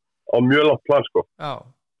á mjög langt plan sko. Já.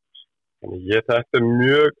 Þannig þetta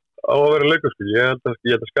mjög á að vera leikur sko. Ég held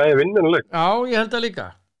að Skaginn vinni þennan leik. Já, ég held að líka.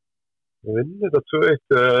 Ég vinni þetta 2-1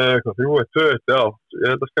 eitthvað, 3-1, 2-1, já. Ég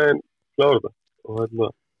held að Skaginn klára þetta. Og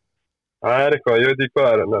það eitthvað, ég veit ekki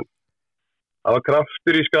hvað en það var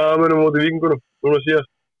kraftur í Skagamönnum móti Víkingunum, núna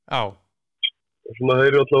síðast. Já. Og svona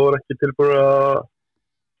þeir alltaf voru ekki tilbúin að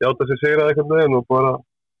játa sig sigra einhvern veginn og bara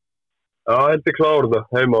heldur klára þetta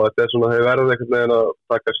heima. Þetta svona, þeir verða einhvern veginn að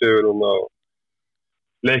taka sigur núna og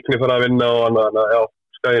Leiknir fara að vinna og annað, já,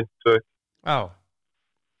 Skaginn, 2-1. Já.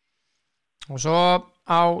 Og svo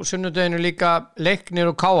á sunnudeginu líka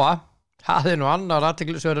Leiknir og Káa. Það nú annar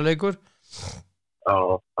athyglisverður leikur. Já,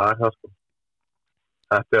 það það sko.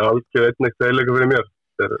 Þetta algjör einnig leikur fyrir mér.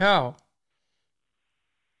 Já.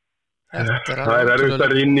 Það erfitt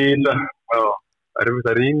að rýna í þetta. Já, erfitt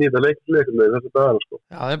að rýna í þetta leikleikum með þessu dagana sko.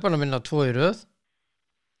 Já, þeir búin að vinna 2 í röð.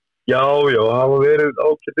 Já, það hafa verið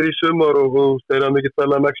ágættir í sumar og þeir hafa mikið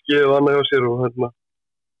talað XG og annað hjá sér og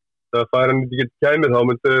þegar færan ekki kæmið þá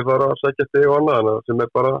myndi þau fara að sækja stig og annað sem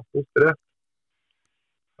bara rétt.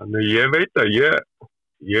 Þannig ég veit að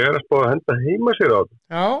ég að spá að henda heima sér á þetta.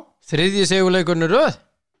 Já, 3. sigurleikurinn í röð.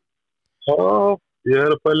 Já, ég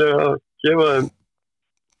að pæli að gefa þeim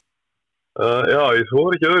já, ég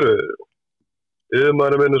þori ekki öðru.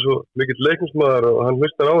 Yfirmaðurinn minn svo mikill leiknismaður og hann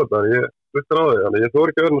hlustar á þetta. Ég hlustar á því, þannig ég þori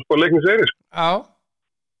ekki öðru að spá leiknisvegir. Já.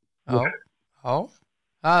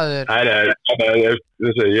 Það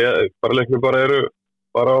ég bara leiknir bara eru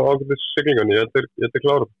bara á ákveðis siglingunni. Ég held að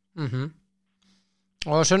klára.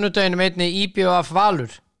 Og sunnudeginum einni IBF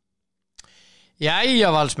Valur. Jæja,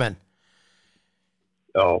 Valsmenn.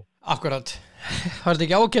 Já. Akkurat. Var þetta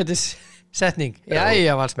ekki ágætis setning?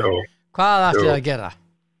 Jæja, Valsmenn. Hvað ætlið þið að gera?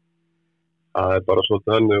 Það bara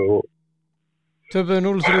svolítið henni og töpuðu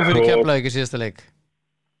 0-3 fyrir Keflavík í síðasta leik.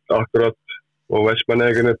 Akkurat. Og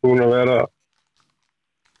Vestmannaeyingarnir búin að vera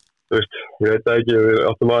ég veit ekki, við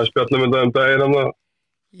áttum aðeins spjallum um daginn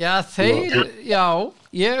Já,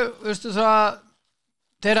 veistu það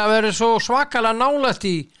þeir að vera svo svakalega nálægt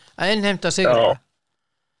í að innheimta sig. Já,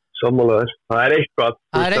 sammálaður. Það eitthvað.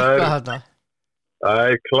 Það eitthvað þetta. Það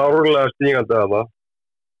klárlega stígandi þarna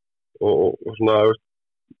og svona,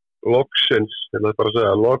 loksins, ég ætla bara að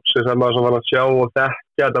segja, loksins er maður sem var að sjá og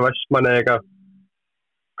þekkja þetta Vestmannaeyinga,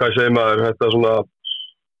 hvað segir maður, þetta svona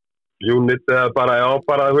unit eða bara,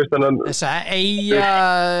 þessa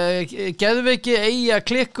geðveiki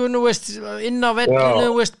klikkun, inn á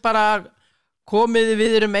vellinu, bara komið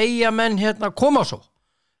við menn koma svo.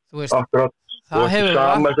 Akkurat.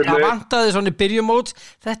 Það vantaði svona í byrjumót,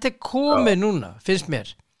 þetta komið núna, finnst mér.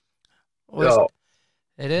 Og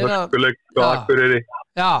þeir mörkuleik og Akureyri.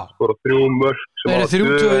 Skora 3 mörk. Þeir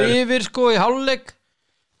eru 30 yfir í hálfleik.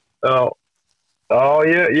 Já,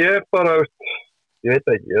 ég bara, ég veit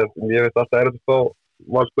ekki, ég veit alltaf að fá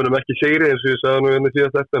Valsmönnum ekki sigri eins og ég sagði nú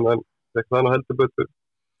síðast eftir en það heldur betur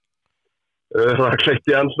það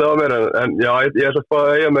kleitti andlega á mér en já, ég ætla að spá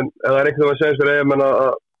að Eyjamenn ef það einhvern veginn segir fyrir Eyjamenn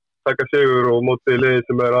að taka sigur og móti liði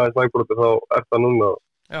sem aðeins vangbróti þá það núna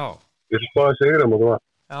ég ætla að spá að sigra móti það.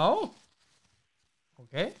 Já,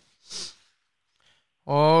 ok.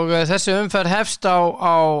 Og þessi umferð hefst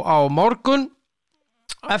á morgun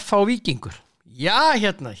FH Víkingur. Já,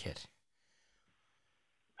 hér.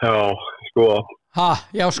 Já, sko.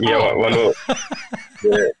 Já, sko. Ég var nú...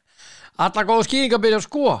 Alla góða skýringar byrja að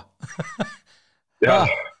sko. Já,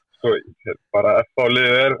 sko, bara FH-lið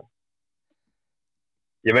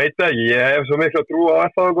ég veit ekki, ég hef svo miklu að trúa á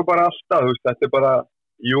FH bara alltaf, þetta bara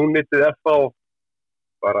unitið FH,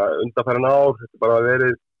 bara undanfærin ár, þetta bara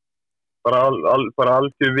verið, bara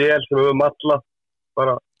algjör vel sem við höfum alla,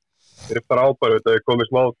 bara, þeir eru frábæri, þetta er komið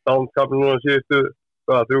smá downkapl núna síðustu,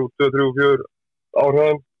 2-3-4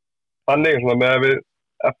 árhjóðum. Þannig, svona með við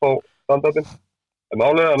FH-standardin. En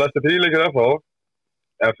málega að næstu 3 leikir FH,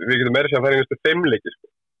 við getum meira sem að færa í næstu 5 leikir, sko.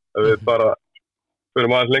 Við bara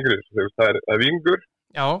förum aðeins lengri. Það er Víkingur,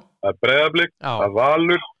 það er Breiðablik, það er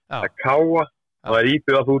Valur, það er Káa, það er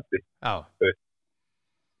IBF úti.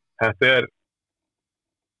 Þetta er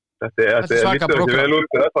svaka prógram.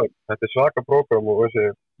 Þetta er svaka prógram og þessi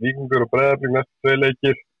Víkingur og Breiðablik næstu 2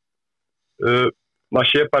 leikir. Maður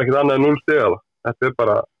sé bara ekkert annað en 0 stig. Þetta er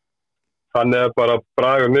bara þannig að bara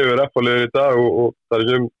braga niður F-liðin í dag og það er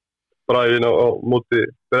ekki bragin á móti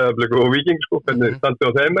Breiðablik og Víking sko, hvernig standið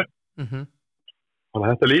á þeim er. Þannig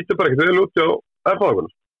að þetta lítur bara ekkert vel út á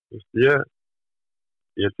F-liðunum.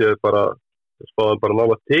 ég held ég bara spáðum bara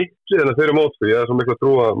nála titli en fyrir mót, sko, ég er svo miklu að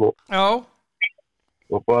trúa þeim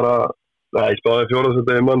og bara, ég spáði 4.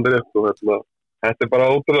 degi mann rétt og þetta er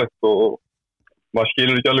bara ótrúlegt og maður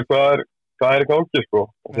skilur ekki alveg hvað er í gangi, sko,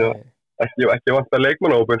 því að ekki vantar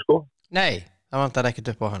leikmannahópinn, sko. Nei, það vantar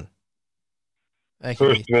ekkert upp á hann. Þú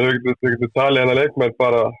veist, við getum talið hennar leikmenn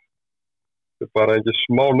bara ekki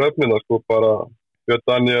smá nöfnina, sko, bara Björn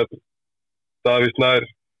Daniel, Davíð Snær,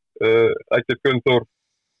 Eggert Gunnþór,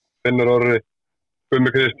 Finnur Orri,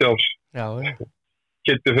 Gummi Kristjáns,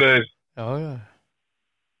 Kitty Freyr,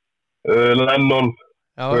 Lennon,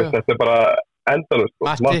 veist, þetta er bara endalaust, sko,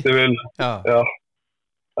 Matti Vil,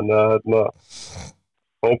 þannig að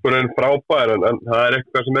hópurinn frábær en það er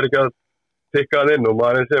eitthvað sem er ekki að tikka hann inn og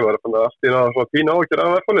maður eins og var þannig að allt í náða svona pína áhyggjur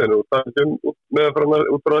af erfaliðinu og það er ekki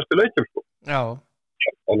út frá næstu leikjum, sko.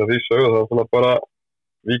 Þannig að því sögðu það svona bara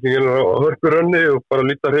Víkingin á hörkurönni og bara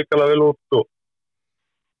líta hrikalega vel út og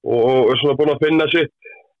svona búin að finna sitt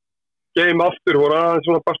game aftur, voru aðeins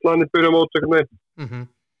svona baslaðan í byrjum mótsöknum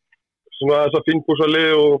svona þess að fínbúsa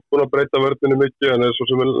lið og búin að breyta vörðinu mikið en svo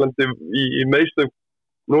sem lendi í meistum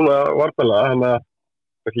núna vartanlega, þannig að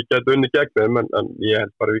ekki gæti unni gegn þeim en ég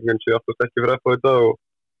held bara Víkingin sé aftast ekki fyrir eftir þetta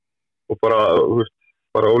og bara,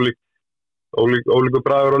 bara ólíku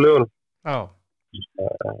bragur á liðunum.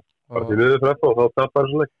 Bara því miður fyrir FH og þá tapar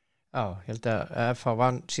þessu leik. Já, ég held að FH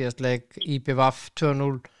vann síðast leik IBVF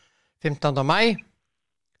 2-0 15. maí.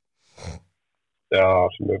 Já,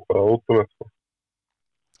 sem er bara ótrúlegt.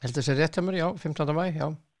 Heldur þessi rétt hjá mér, já, 15. maí, já.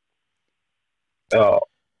 Já,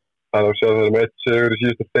 þannig að sjá þeir með 1 sigur í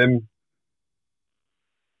síðustu 5.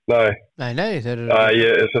 Nei, þeir eru...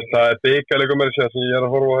 Það er byggarleikum með þessi sem ég er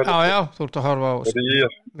að horfa á. Já, þú ert að horfa á...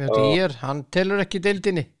 Þetta er hann telur ekki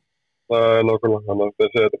deildinni. Það er nákvæmlega, þannig að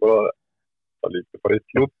þessi þetta bara, það lítur bara í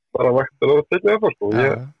klút, bara vakt að lofa teiknið eftir, sko.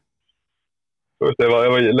 Þú veist, ef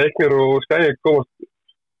Leiknir og Skæi komast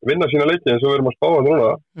vinna sína leiki eins og við erum að spáða núna,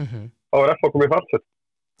 þá er FH komið í fallsett.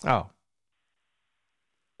 Já.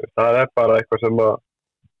 Það er bara eitthvað sem að,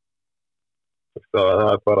 það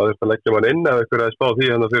er bara að leggja mann inn ef einhver er að spá því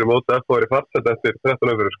þannig að fyrir móti FH er í fallsett eftir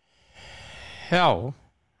 13 umferðir, sko. Já,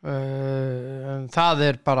 það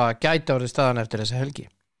er bara gæti orðið staðan eftir þessa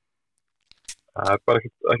helgi. Það er bara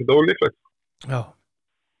ekkert ólíklegt. Já.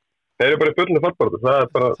 Þeir eru bara í fullinu fallbaráttu.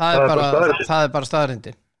 Það er bara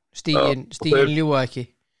staðrindin. Stígin ljúga ekki.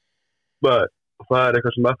 Nei, það er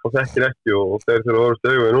eitthvað sem FH þekkir ekki og þeir þurfa að horfast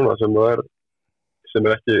í augun núna sem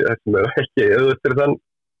er ekki auðvitað þann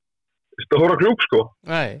stóra klúb, sko.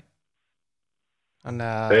 Nei. Þannig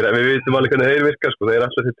að við vitum alveg hvernig þeir virka, sko. Þeir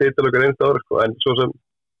alltaf til titil okkar einsta ári, sko. En svo sem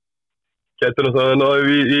getur það náðu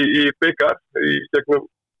í byggar í gegnum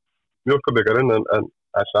mjólkabyggarinn en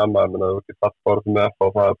sama, þú ert í fallbaráttu með FH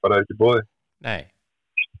og það er bara ekki boðið. Nei,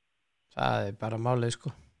 það er bara málið, sko.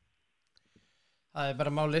 Það er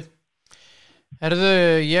bara málið. Herðu,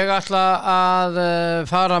 ég ætla að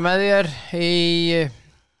fara með þér í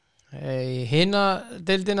hina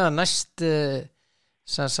deildina, næst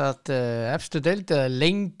sem sagt efstu deild eða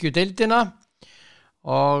lengju deildina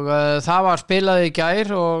og það var spilað í gær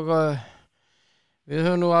og við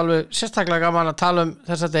höfum nú alveg sérstaklega gaman að tala um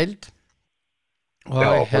þessa deild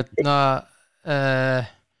og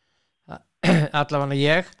allavega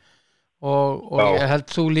ég og ég held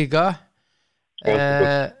þú líka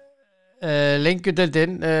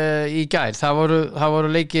lengjudeildin í gær það voru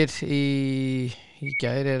leikir í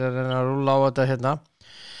gær er að reyna að rúlla á þetta hérna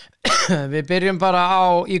við byrjum bara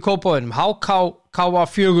í Kópavoginum HK KA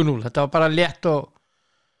 4-0 þetta var bara létt og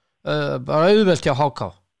bara auðvelt hjá HK.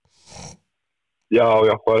 Já,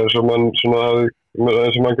 bara eins og mann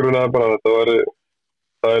grunaði bara þetta var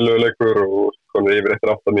þægilegu leikur og konur yfir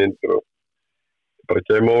eftir 8 mínútur og bara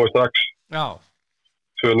game over strax. Já.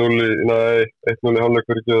 2-0 1-0 í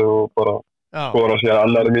hálfleik og bara skora sér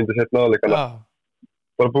annari mínútur seinna leikana.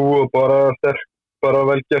 Bara búið og bara sterk, bara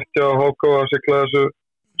vel gert hjá HK að sigla þessu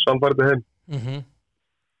sannfærdi heim.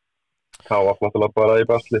 Það var náttúrulega bara í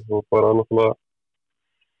basli og bara náttúrulega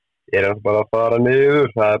er bara að fara niður,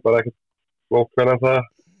 það er bara ekkert flóknar en það.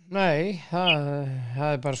 Nei, það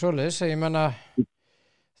er bara svoleiðis, ég menna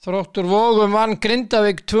Þróttur Vogum vann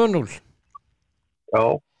Grindavík 2-0. Já.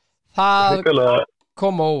 Það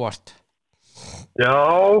kom óvart. Já,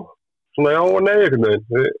 svona já og nei einhvern veginn.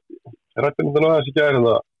 Við rættum þetta nú aðeins í gær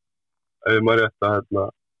hérna, ef maður rétt að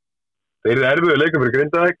þeir eru erfiðu leikum fyrir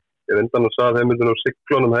Grindavík. Ég reyndan og sagði þeim myndin á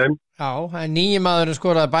siglunum heim. Já, en nýji maðurinn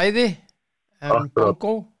skoraði bæði, en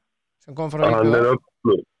Bongo, sem kom frá hann er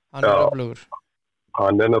öflugur.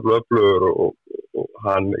 Hann er nefnilega öflugur og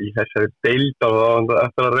hann í þessari deild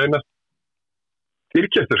eftir að reyna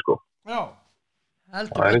dýrkjæftur, sko. Já,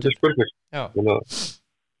 heldur. Það er ekki spurning. Já.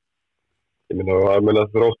 ég meina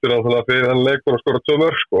þróttur hann þannig að fyrir hann leikur og skora 2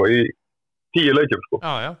 mörk sko í 10 leikjum sko.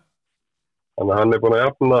 Já. Þannig að hann búinn að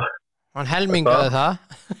jafna. Hann helmingaði það.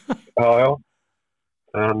 Já.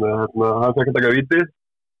 En hann fekk að taka vítið.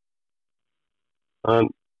 Hann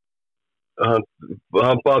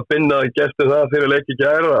bara binnaði gestur það fyrir leik í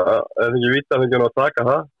gær að ef ekki vita hann ekki að taka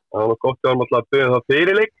það. Það var gott að hann alltaf að byrja það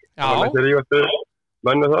fyrir leik. Það var ekki rífastu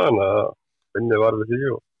menni það, en að binnið var við því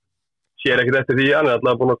og sér ekkert eftir því. Hann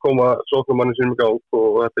alltaf búinn að koma sóknumanni sínum í gang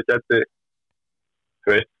og þetta gæti,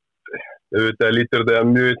 auðvitað lítur þetta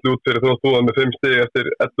mjög illa út fyrir Þrótt með 5 stig eftir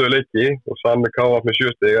 11 leiki og sami KF með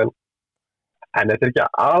 7 stig, en þetta ekki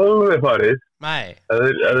alveg farið. Nei. Ef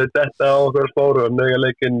þetta á okkur spáru og nega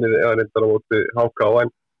leikinn eða reyndar á móti HK,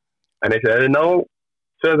 en ekki, ef þið ná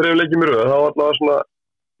 2-3 leikjum í röð, þá alltaf svona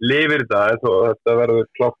lifir þetta, en þetta verður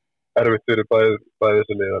klátt erfitt fyrir bæði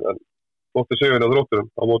þessi liðan, en móti sögurinn á Þrótturum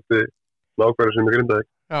á móti nákvæmur sem er Grindavík.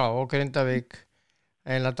 Já, og Grindavík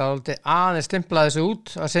eiginlega dálítið aðeins stimplaði sig út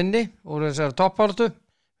að sinni úr þessari toppáratu,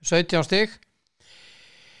 17 stig.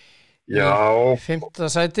 Já. 5.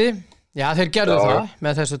 sæti. Já, þeir gerðu það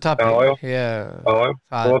með þessu tapi. Já.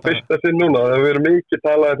 Það var fyrsta sinn núna, það hefur verið mikið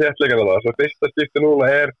talað um þéttleikana það. Svo fyrsta skipti núna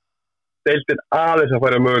er deildin aðeins að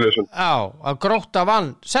færa möguleysum. Já, að Grótta vann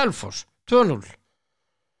Selfoss 2-0.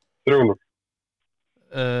 3-0.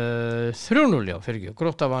 3-0, já, fyrir ekki.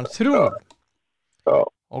 Grótta vann 3-0. Já.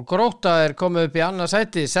 Og Grótta er komið upp í annað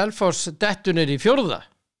sæti, Selfoss dettunir í 4.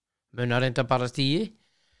 Munar reynda bara stíi.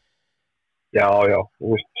 Já,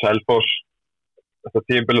 Selfoss. Þetta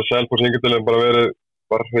tímabilið Selfoss yngjörðulegum bara verið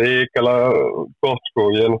hrikalega gott sko.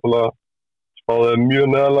 Ég náttúrulega spáði mjög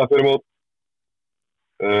neðalega fyrir mót.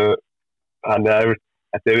 Þannig að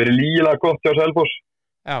þetta hefur verið lígilega gott hjá Selfoss.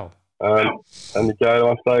 Já. En í gær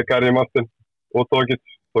vantaði Garri Martin og Tókits.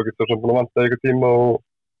 Tókits var sem búin að vantaði ykkur tíma og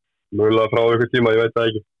mögulega frá ykkur tíma, ég veit það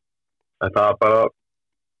ekki. En það bara,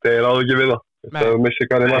 þeir ráðu ekki við það. Ef þú missir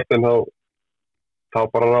Garri Martin þá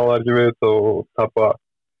bara ráða ekki við þetta og tapa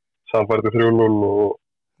samfærið 3-0 og...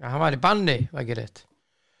 Já, hann var í banni, var ekki rétt?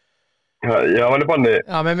 Já, hann var í banni.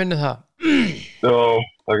 Já, mér minni það. Já,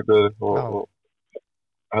 það getur verið. Og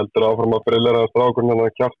heldur áfram að brillera strákurinn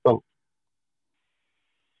hann Kjartan.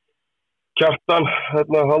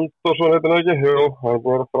 Halldórsson heitir hann ekki? Jú, hann er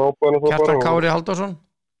búin að frábæna það Kjartan Kári Halldórsson?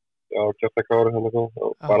 Já, Kjartan Kári, hann er það.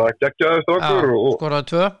 Bara geggjaði strákur. Já, skoraði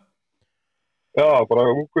 2. Já, bara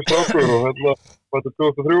ungu strákur og þetta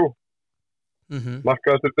 2003.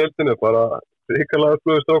 Markaði til deildinu, bara hrikalega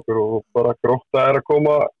öflugur strákur og bara Grótta er að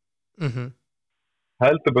koma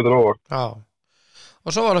heldur betur óvart. Já, og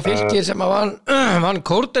svo var það Fylkir sem að vann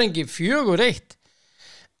Kórdrengi 4-1.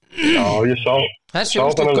 Já, ég sá þessi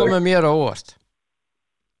úrslit komið mér á óvart.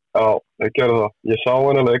 Já, ég gerði það. Ég sá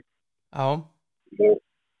hennar leik. Já.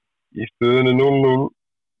 Í stöðunni 0-0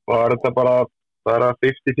 var þetta bara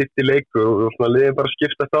 50-50 leikur og svona liðin bara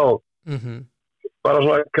skiptast á. Bara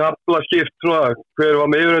svona kapla skipt svona hver var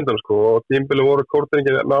með yfirhundan sko og tímabilið voru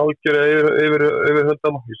Kórdrengi með algjörða yfir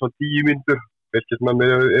hundan í svona 10 mínútur. Fylkist með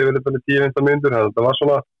yfirhundan í 10-15 mínútur. Það var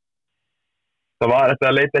svona þetta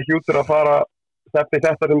að leita ekki út fyrir að fara stefni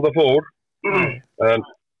þetta sem það fór.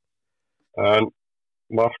 En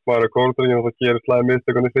markmaður Kórdrengi og það gerir slæði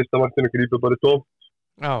mistökunni í fyrsta markinu, grípur bara í tóm.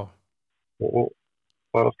 Já. Og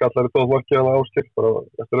bara skallar í tóm markið hann áskilt bara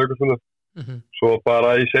eftir aukarstundu. Svo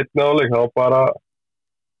bara í seinni áleik þá bara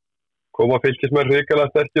koma Fylkismenn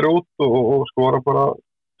hrikalega sterkir út og skora bara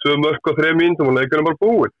 2 mörk á 3 mínútum og leikurinn bara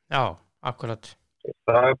búinn. Já, akkurat.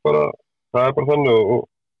 Það er bara þannig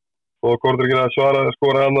og Kórdrengi að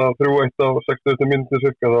skora hann að 3-1 á 60 mínútur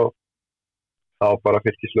cirka þá bara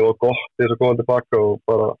Fylkislið og gott þess að koma tilbaka og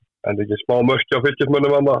bara en ekki smá mörk á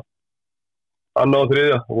Fylkismennum annað og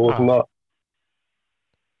 3 og svona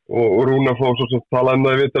og Rúnar fór svo sem talaði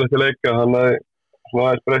það í viðtal eftir leika, hann hefði svona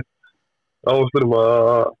aðeins breytt áherslurum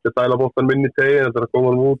að dæla boltan minni í tegin, þetta er að koma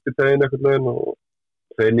hann út í tegin einhvern veginn og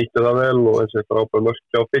þeir nýttu það vel og eins og þetta ábæði mörk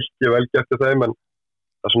á Fylki vel gert þeim en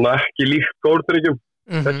það er svona ekki líkt Kórdrengjum,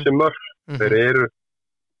 þessi mörk, þeir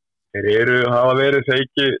eru hafa verið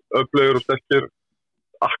feiki, öflugur og sterkir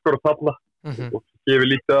akkurat þarna og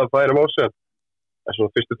gefið lítið að færum á sig en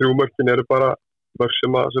svona fyrstu 3 mörkin eru bara mörk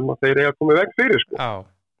sem að þeir eiga komið veg fyrir sko.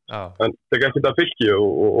 Já. En það ekki það Fylki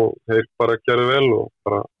og þeir bara gerðu vel og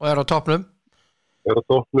er á toppnum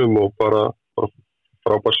og bara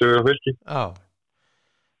frábær sigur á Fylki. Já.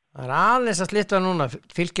 Það er aðeins að slita núna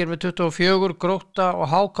Fylkir með 24, Grótta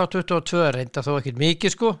og HK 22 reynda þó ekkert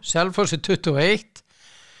mikið sko Selfoss 21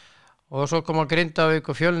 og svo koma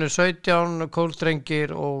Grindavík og Fjölnir 17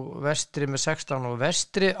 Kórdrengir og Vestri með 16 og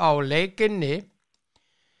Vestri á leikinni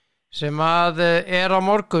sem að er á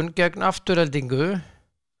morgun gegn Aftureldingu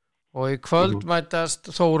og í kvöld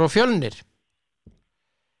mætast Þór og Fjölnir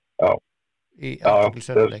Já. Í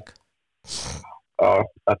athyglisverðuleik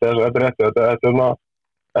Þetta er rétt þetta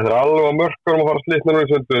er alveg á mörkurum að fara slitna nú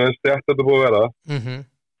í sundur en stjætt þetta búið að vera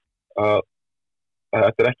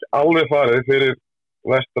þetta er ekki alveg farið fyrir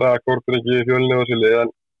vestra, Kortringi, Fjölni og þessi lið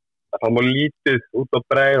en það má lítið út að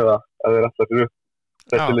bregða að þeir alltaf fyrir upp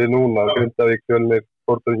þessi lið núna, Grindavík, Fjölnir,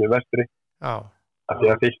 Kortringi, Vestri að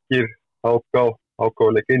því að Fylkir, HK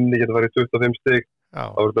leik inni getur farið 25 stig þá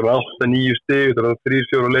verður það 8-9 stig það verður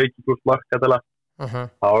 3-4 leiki pluss markatala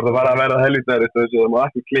þá verður það bara að verða helvítæri þess að það má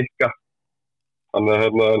ekki klikka þannig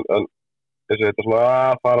að þetta er svona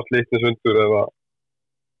að fara slitni sundur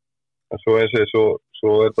en svo er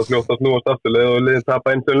þetta fljótt að snúast aftur og liðin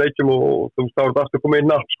tapa einn leikjum og þú stáður aftur að koma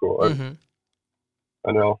inn allt sko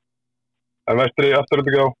en já en Vestri aftur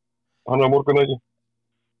ekki á hann er á morgun ekki?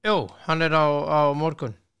 Jú, hann er á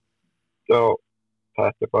morgun Já,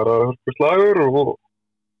 þetta er bara hörku slagur og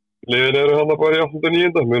liðin eru hann bara í 8. og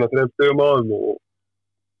 9. muna 3 stigum á þeim og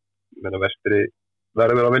menna Vestri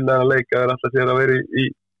verður að vinna þennan leik að alltaf sér að vera í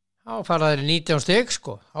Já, fara þeir í 19 stig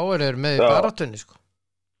sko þá eru þeir með í baráttunni sko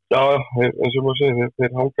Já, eins og maður segir,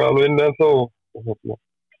 þeir hanga alveg inn ennþá og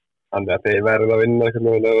þannig að þeir verða að vinna eitthvað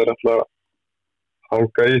með þeir alltaf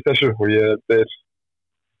hanga í þessu og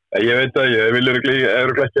ég veit að ég vil ekki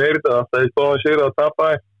heyra þetta alltaf ég spáði sér að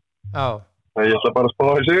tapa en ég ætla bara að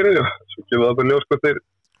spáði sér og svo kemur það bara ljós hvort þeir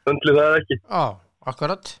höndli það ekki Já,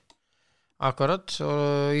 akkurat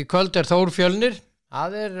og í kvöld er Þór Fjölnir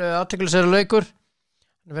það er athyglisverður leikur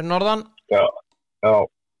fyrir norðan Já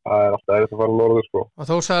það er alltaf að fara norður sko og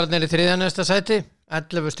Þórsararnir í 3. næsta sæti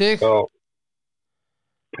 11 stig Já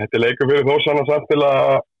þetta er leikur fyrir Þórsarna samt til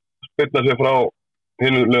að spilna sig frá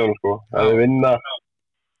hinum liðum sko að þið vinna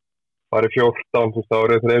farið 14 þá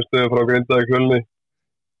eru 3 stigum frá Grindavík Fjölni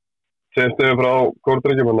 3 stigum frá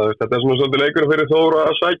Kortringi þetta er svona svolítið leikur fyrir Þóra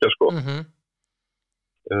að sækja sko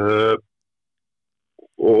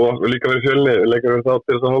og líka fyrir Fjölni leikur fyrir þá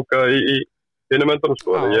til þess að hóka í hinum endanum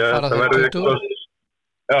sko það verður eitthvað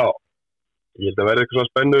Já, ég held að verði eitthvað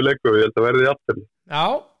svona spennuð leikur og ég held að verði í afturni. Já.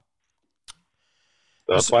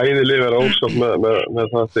 Það bæði lið vera ósátt með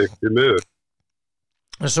það stig í miður.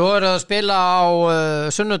 En svo er það að spila á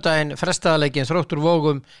sunnudaginn frestaðarleikin Þróttur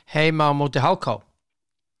Vogum heima á móti HK.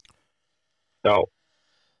 Já.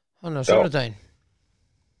 Þannig á sunnudaginn.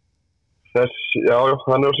 Já,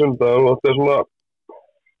 hann er á sunnudaginn og þetta er svona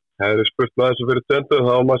hefur spurt með þessu fyrir tvendu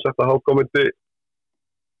þá var maður sagt að HK myndi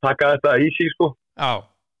taka þetta í sig sko. Já.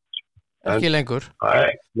 Ekki lengur?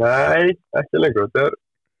 Nei, ekki lengur. Þetta er,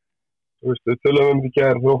 við tölum því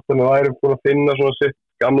að Þróttarnir væri búin að finna svona sitt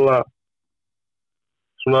gamla,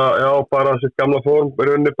 bara sitt gamla form,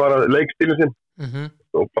 bara leikstílinn sinn.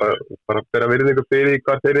 Og bara bera virðingu fyrir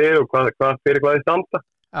hvað þeir eru og fyrir hvað þeir standa.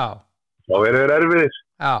 Já. Þá eru þeir erfiðir.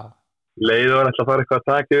 Já. Leiður hann ætla að fara eitthvað að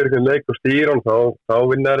taka yfir einhvern leik og stýra hann, þá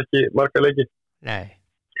vinna þeir ekki marga leiki. Nei.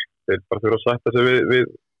 Þeir bara þurfa að sætta sig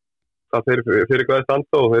við það fyrir hvað þeir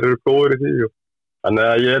standa og þeir eru góður í því þannig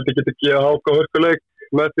að ég held ekki að gefa HK hörkuleik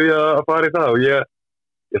með því að fara í það og ég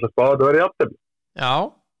ætla að spá að þetta verði jafntefli Já,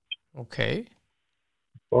 ok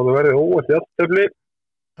og það verði óvænt jafntefli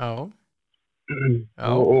Já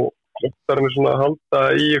og það er svona að halda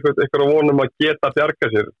í eitthvað vonum að geta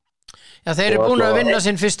bjarga sér Já, þeir eru búin að vinna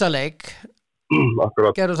sinn fyrsta leik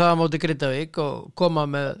Akkurat Gerðu það á móti Grindavík og koma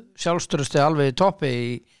með sjálfströsti alveg í toppi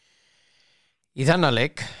í þennan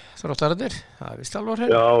leik Þróttararnir, það vist alveg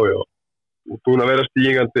hrein Já, búin að vera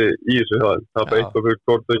stígandi í þessu það beitt og fyrir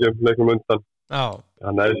Kortringi leikum undan Já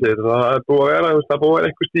Þannig að það er búin að vera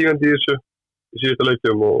eitthvað stígandi í þessu í síðustu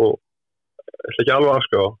leikjum og ég ætla ekki alveg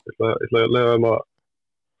afská ég ætla að lega að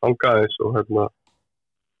hanga aðeins og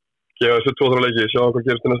gefa þessu 2-3 leiki, sjá hvað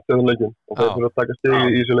gerist í næstu leikin og það er að taka stigi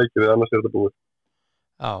í þessu leiki við annars er þetta búið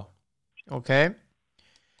Já, ok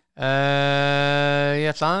ég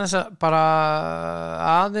ætla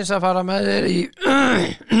aðeins að fara með þér í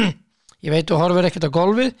ég veit þú horfir ekkert á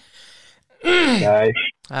golfið Nei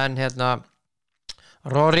en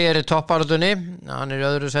Rory er í topparöðunni hann er í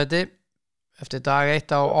öðru sæti eftir dag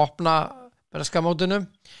 1 á opna breskamótinu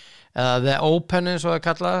eða The Open eins og það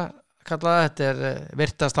kalla þetta er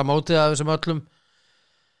virtasta mótið af þessum öllum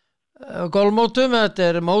golfmótum þetta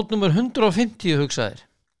er mót nummer 150 hugsaðir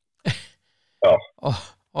Já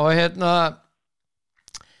og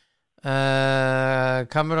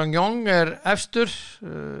Cameron Young er efstur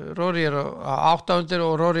Rory er á 800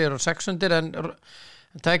 og Rory er á 600 en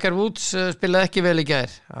Tiger Woods spilaði ekki vel í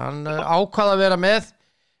gær hann ákvað að vera með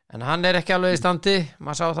en hann er ekki alveg í standi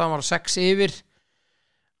maður sá það hann var 6 yfir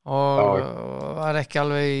og var ekki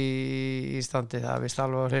alveg í standi það vist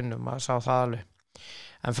alveg á hreinu maður sá það alveg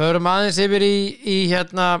En förum aðeins yfir í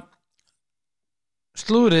hérna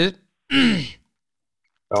slúrið.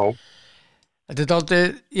 Já. Þetta dálítið,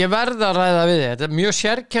 ég verð að ræða við þig. Þetta mjög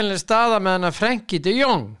sérkennileg staða með hana Frenkie de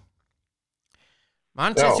Jong.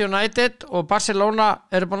 Manchester United og Barcelona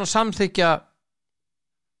eru búin að samþykja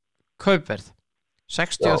kaupverð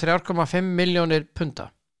 63,5 milljónir punda.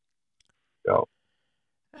 Já.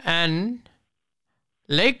 En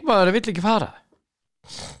leikmaður vill ekki fara.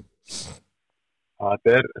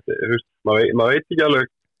 Maður veit ekki alveg,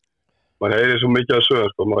 maður heyrir svo mikið að sögum,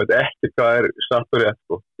 sko, maður veit ekki hvað satt og rétt,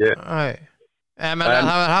 sko. Það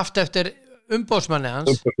var haft eftir umboðsmanni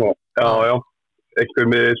hans. Já. Einhver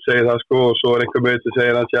miður segir það, sko, og svo einhver miður sem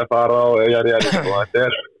segir hann sé að fara á sko.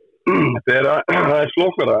 Þetta er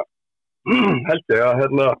flóknara, held ég, að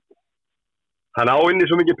hann á inni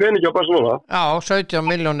svo mikið pening á Barcelona. Já, 17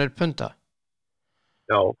 milljónir punda.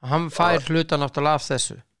 Já. Hann fær hluta náttúrulega af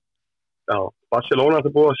þessu. Já, Barcelona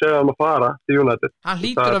er búið að segja að fara til United. Hann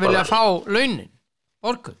hlýtur að vilja fá launin,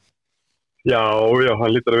 borgun. Já,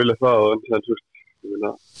 hann hlýtur að vilja það, en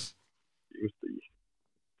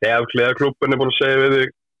ef kleðaklúbbin er búin að segja við þig,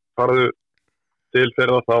 farðu til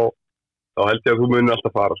þeirra, þá held ég að þú munir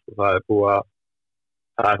alltaf fara, sko. Það er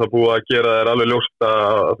búið að gera þér alveg ljóst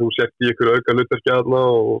að þú sett í ykkur auka hlutverki þarna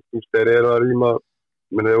og þú þeir eru að rýma,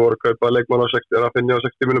 þeir voru að kaupa leikmann á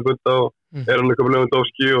 60 minnum bunda og er hann eitthvað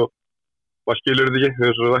Lewandowski og maður skilur þetta ekki,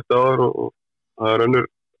 eins og við vægt áður og það er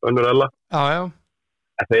önnur ella. Já.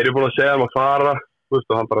 En þeir eru búin að segja hann að fara,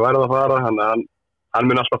 og hann bara verða að fara, hann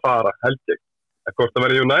mun alltaf fara, held ég. En hvort það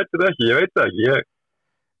verði United ekki, ég veit það ekki.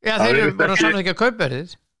 Já, þeir eru bara að samþykkja kaupverðið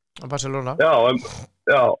á Barcelona. Já,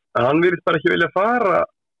 en hann virðist bara ekki vilja fara,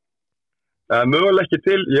 mögulega ekki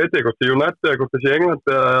til, ég veit ekki, hvort það United eða hvort það sé England.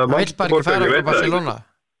 Það vill bara ekki fara á Barcelona.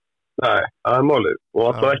 Nei, það er málið, og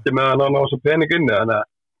alltaf ekki með að ná þessu pening inni, þannig að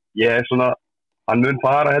ég er svona, hann mun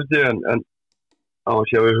fara held ég, en á að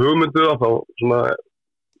sé að við hugmyndu þá svona,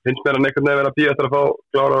 finnst mér að einhvern veginn vera að bíða eftir að fá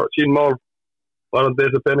klára sín mál varðandi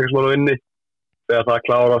þessu peningar sem hann á inni þegar það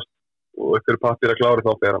klárast og ykkur pappir að klára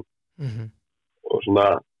þá fer hann. Og svona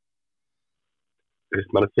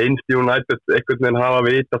mann finnst United einhvern veginn hafa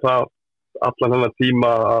vita það allan hennar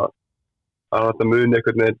tíma að þetta muni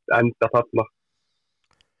einhvern veginn enda þarna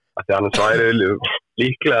að annars væri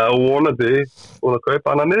líklega og vonandi búin að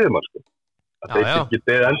kaupa hana niður maður, sko. Það er ekki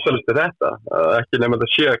beðið endalist til þetta, ekki nefnir að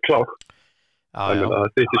þetta sé klár. Það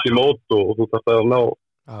stýttir sér mót og þú þarfst að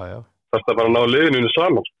fara að ná liðinu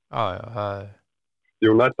saman.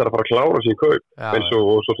 United er að fara að klára sín kaup, eins og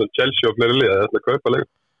svo sem Chelsea og fleiri lið, það er að kaupa leik.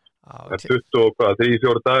 Það er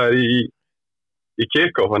 23-24 dagar í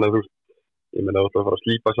kick-off, þannig að ég meina að þú fara að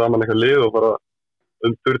slípa saman eitthvað lið og fara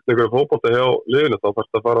umturðn einhverju fótbolta hjá liðinu, þá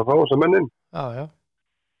þarfst að fara að fá þessa menn inn.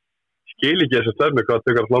 Skil ekki þessu stefnu hvað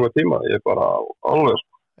tökur að langa tíma, ég er bara alveg,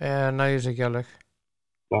 sko. Nægis ekki alveg.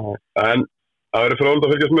 En það verður fróðilegt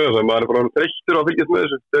að fylgjast með þessu, maður er bara þreyttur að fylgjast með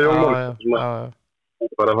þessu, þegar jónmann.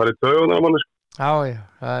 Bara að fara í taugunar á manni, sko.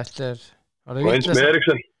 Þetta er... Og eins með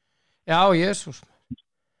Eriksen. Já, Jesús.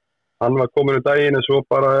 Hann var komin daginn en svo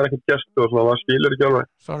bara er ekkert gestu og svona, maður skilur ekki alveg.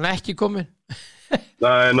 Svo hann ekki komin?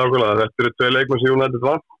 Nei, nákvæmlega. Þetta eru 2 leikmenn sem United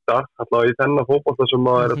vantar, allavega í þennan fótbolta sem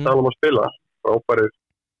maður er að tala að spila. Frábærir.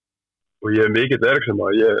 Og ég er mikill Eriksen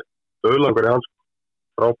maður. Ég er döðlangur í hans.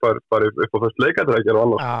 Frábær bara upp á fyrst leikadrækjar og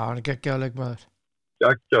annars. Já, hann er geggjaður leikmaður.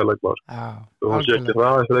 Geggjaður leikmaður. Já. Þú hann sé ekki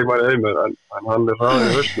hraðast leikmaður í heimur, en hann er hraðið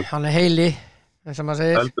í höstum. Hann er heili, eins og maður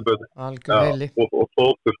segir. Heldur Algjör heili. Og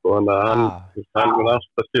tóttur, sko. Þannig að hann mun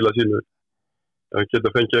alltaf skila sínu. Hann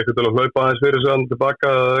getur fengið eitthvað til að hlaupa aðeins fyrir sig hann tilbaka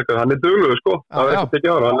eða eitthvað. Hann er duglegur, sko. Það er ekkert ekki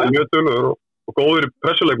ára. Hann er mjög duglegur og góður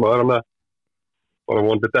pressuleikmaður. Hann er bara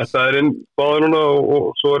vonandi þetta er inn báður núna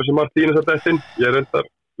og svo er þessi Martínez að þetta inn. Ég reyndar,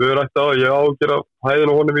 við erum rætt á, ég ágjör af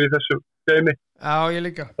hæðinu honum í þessu geimi. Já, ég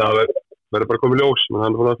líka. Það verður bara komið ljós. Men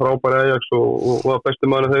hann er svona frábæri Ajax og var besti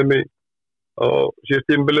maður af þeim á síðast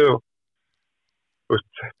tímabili og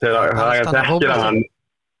þegar það þekkir hann.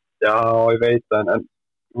 Já, ég veit en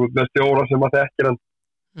þú ert með stjóra sem að þekkir hann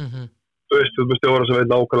þú ert með stjóra sem veit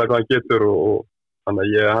nákvæmlega hvað hann getur og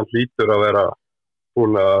þannig að hann hlýtur að vera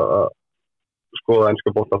búin að skoða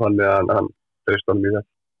enska bolta þannig að hann treyst hann mjög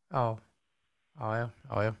Já.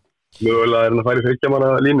 Mögulega er hann að færi 30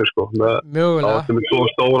 manna línu, sko. Mögulega. Það er svo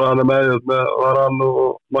stóra hann með Varan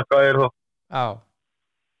og Maguire þá. Já.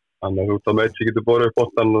 Þannig að þú ert að Messi getur borðið upp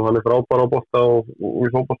boltan og hann er frábær á bolta og í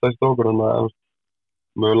fótbolta þessi strókur, þannig að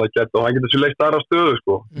mögulega gett og hann getur svo leikt aðra stöðu,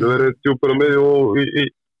 sko. Þú verður djúpur á miðju og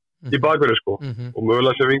í bakverði, sko. Og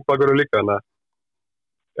mögulega sé vingbakverði líka, þannig að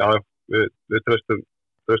já, við treystum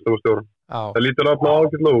á stjóran. Það lítur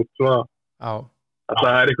ágætlega út, svona.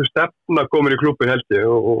 Það er einhver stefna komin í klúbbin held ég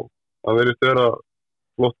og það verðist vera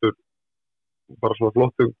flottur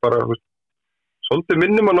bara, svolítið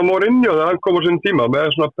minnum hann á Mourinho þegar hann kom á sinn tíma með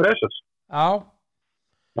svona presens. Já.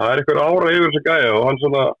 Það einhver ára yfir þessi gæja og hann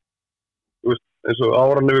svona, eins og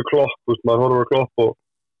áran yfir Klopp, maður horfur á Klopp og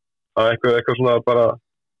það eitthvað svona bara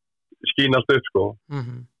skín allt upp, sko.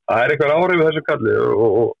 Það einhver ára yfir þessi kalli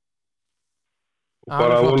og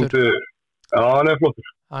bara vonandi, já, hann flottur.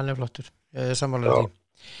 Hann flottur, ég sammála því.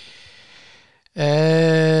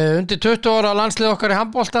 Undir 20 ára landslið okkar í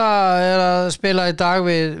handbolta að spila í dag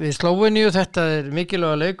við Slóveníu. Þetta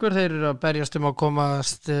mikilvægur leikur, þeir eru að berjast að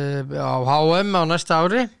komast á HM á næsta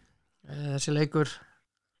ári. Þessi leikur,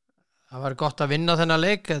 það var gott að vinna þennan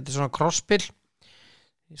leik, þetta svona crossspill.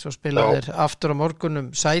 Svo spila þeir aftur á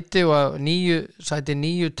morgunum sæti og sæti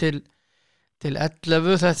 9 til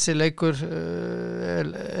 11. Þessi leikur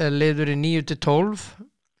liður í 9 til 12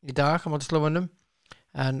 í dag á móti Slóvenum.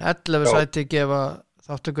 En 11 sæti gefa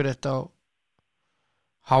þáttökurétt á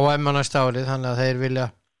HM á næsta árið, þannig að þeir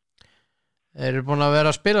eru búin að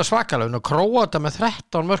vera að spila svakalega og Króata með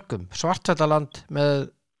 13 mörkum, Svartfjallaland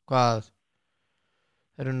með hvað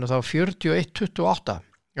þeir eru nú þá 41-28.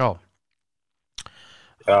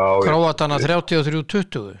 Króatana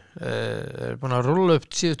 33-20. Þeir eru búin að rúlla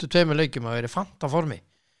upp síðustu 2 leikjum að vera í fanta formi.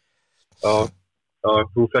 Já,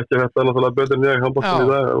 þú þekkir þetta náttúrulega betur en ég handboltan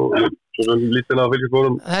í dag og svo lítinn að fylgjast.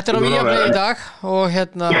 Þetta á Viaplay í dag og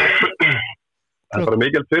það er bara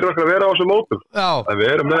mikil fyrir okkur að vera á þessum mótum. Já. Við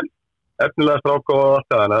erum með efnilega stráka og allt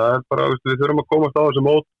það, en það er bara, við þurfum að komast á þessum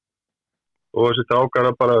mót og þessi strákar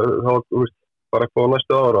bara upp á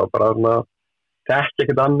næstu ára, bara þekki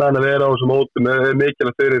ekkert annað en að vera á þessum mótum er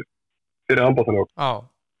mikilvægt fyrir handboltan. Já,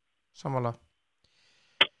 sammála.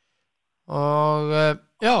 Og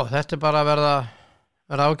já, þetta er bara að verða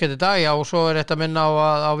ágætt í dag, já, og svo er þetta að minna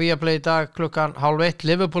á Viaplay í dag klukkan 12:30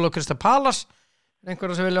 Liverpool og Crystal Palace.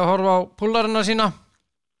 Einhverja sem vilja horfa á púllarina sína?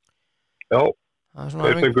 Já,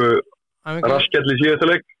 þeir fengu raskell í síðasta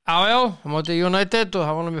leik. Já, á móti United og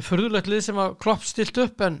það var mjög furðulegt lið sem að Klopp stilt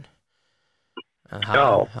upp en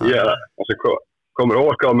það komur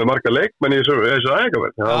óvarkáð með marga leikmenn í þessu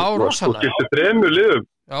æfingaferð. Já, rosalega. Það skipti 3 liðum.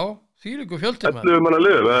 Já, 4 fjöldi 11 manna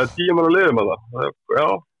liðum, eða 10 manna liðum að það.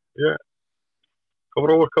 Já,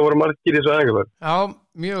 komur óvarkáð voru margir í þessu æfingaferð. Já,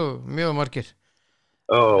 mjög margir.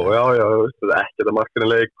 Já, ekki þetta margir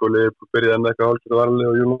en leik og Liverpool byrjaði enn eitthvað hálfgeta varli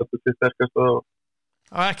og United til sterkast og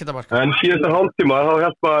ekki þetta margir. En síðasta hálftíma þá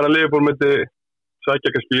hélt maður að Liverpool myndi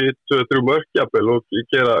sækja kannski 2-3 mörk jafnvel og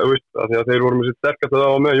gera, af því að þeir voru með sitt sterkast að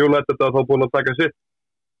það var með United að þá búin að taka sitt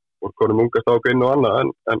og konum ungast áka inn og annað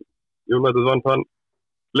en United vann þann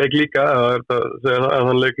leik líka, það er að segja það að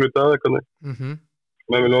hann leik hluta að eitthvað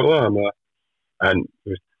með vil orða það en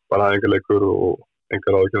bara engar leikur og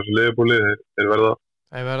engar áðurkjáðs Liverpooli, þeir verða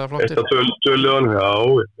 1-2 liðan,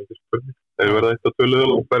 þeir verða 1-2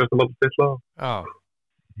 liðan og berjast að maður stilla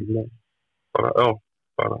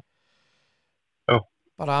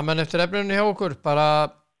bara amen eftir efnunni hjá okkur,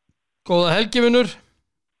 bara góða helgivinnur.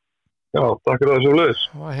 Já, takk fyrir það sem leiðis.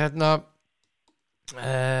 Og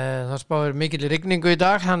það spáir mikil rigningu í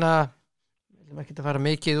dag, þannig að við viljum ekki að fara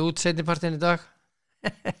mikið út seinnipartinn í dag.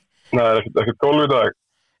 Nei, ekkert golf í dag.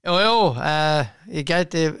 Jó, ég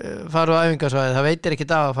gæti fara á æfingasvæði, það veitir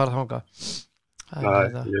ekki dag að fara þangað. Nei,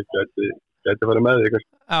 ég gæti fara með þig.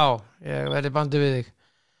 Já, ég verði bandið við þig.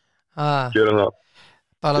 Gjörum það.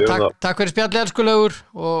 Bara takk fyrir spjalli elskulegur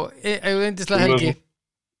og eigum yndislega helgi.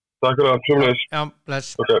 Takk fyrir það, sjómleis. Já,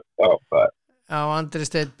 bless. Okay, Já, Andri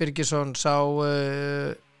Steinn Birgisson sá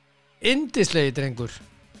yndislegi drengur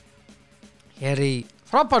hér í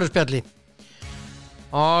frábæru spjalli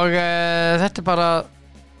og þetta er bara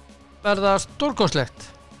verða stórkostlegt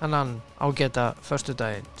þennan ágæta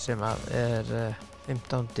föstudaginn sem er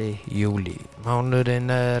 15. júlí. Mánuðurinn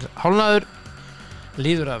er hálfnaður,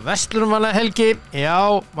 líður að vestlunumannlega helgi, já,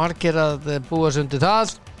 margir að búa sig undir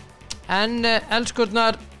það en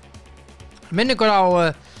elskurnar minningur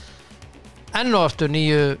á enn og aftur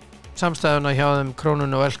nýju samstæðuna hjá þeim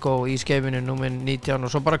Krónun og Elko í Skeifinu númer 19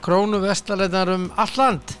 og svo bara Krónu vestlaleinar all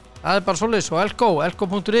land, það er bara svoleiðis og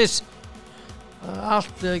elko.is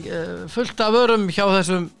allt fullt af vörum hjá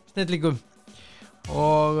þessum snillingum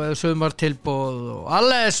og sumartilboð og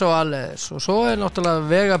alles og svo er náttúrulega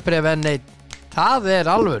vegabréf N1, það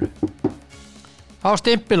er alvöru fá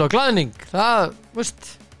stimpil og glaðning, það,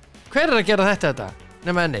 veist hver er að gera þetta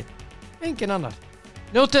nema N1, engin annar.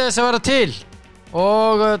 Njótið þess að vera til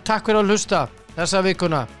og takk fyrir að hlusta þessa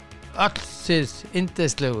vikuna, öll þið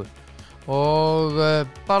yndislegu og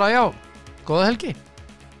bara já, góða helgi.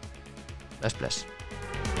 Bless.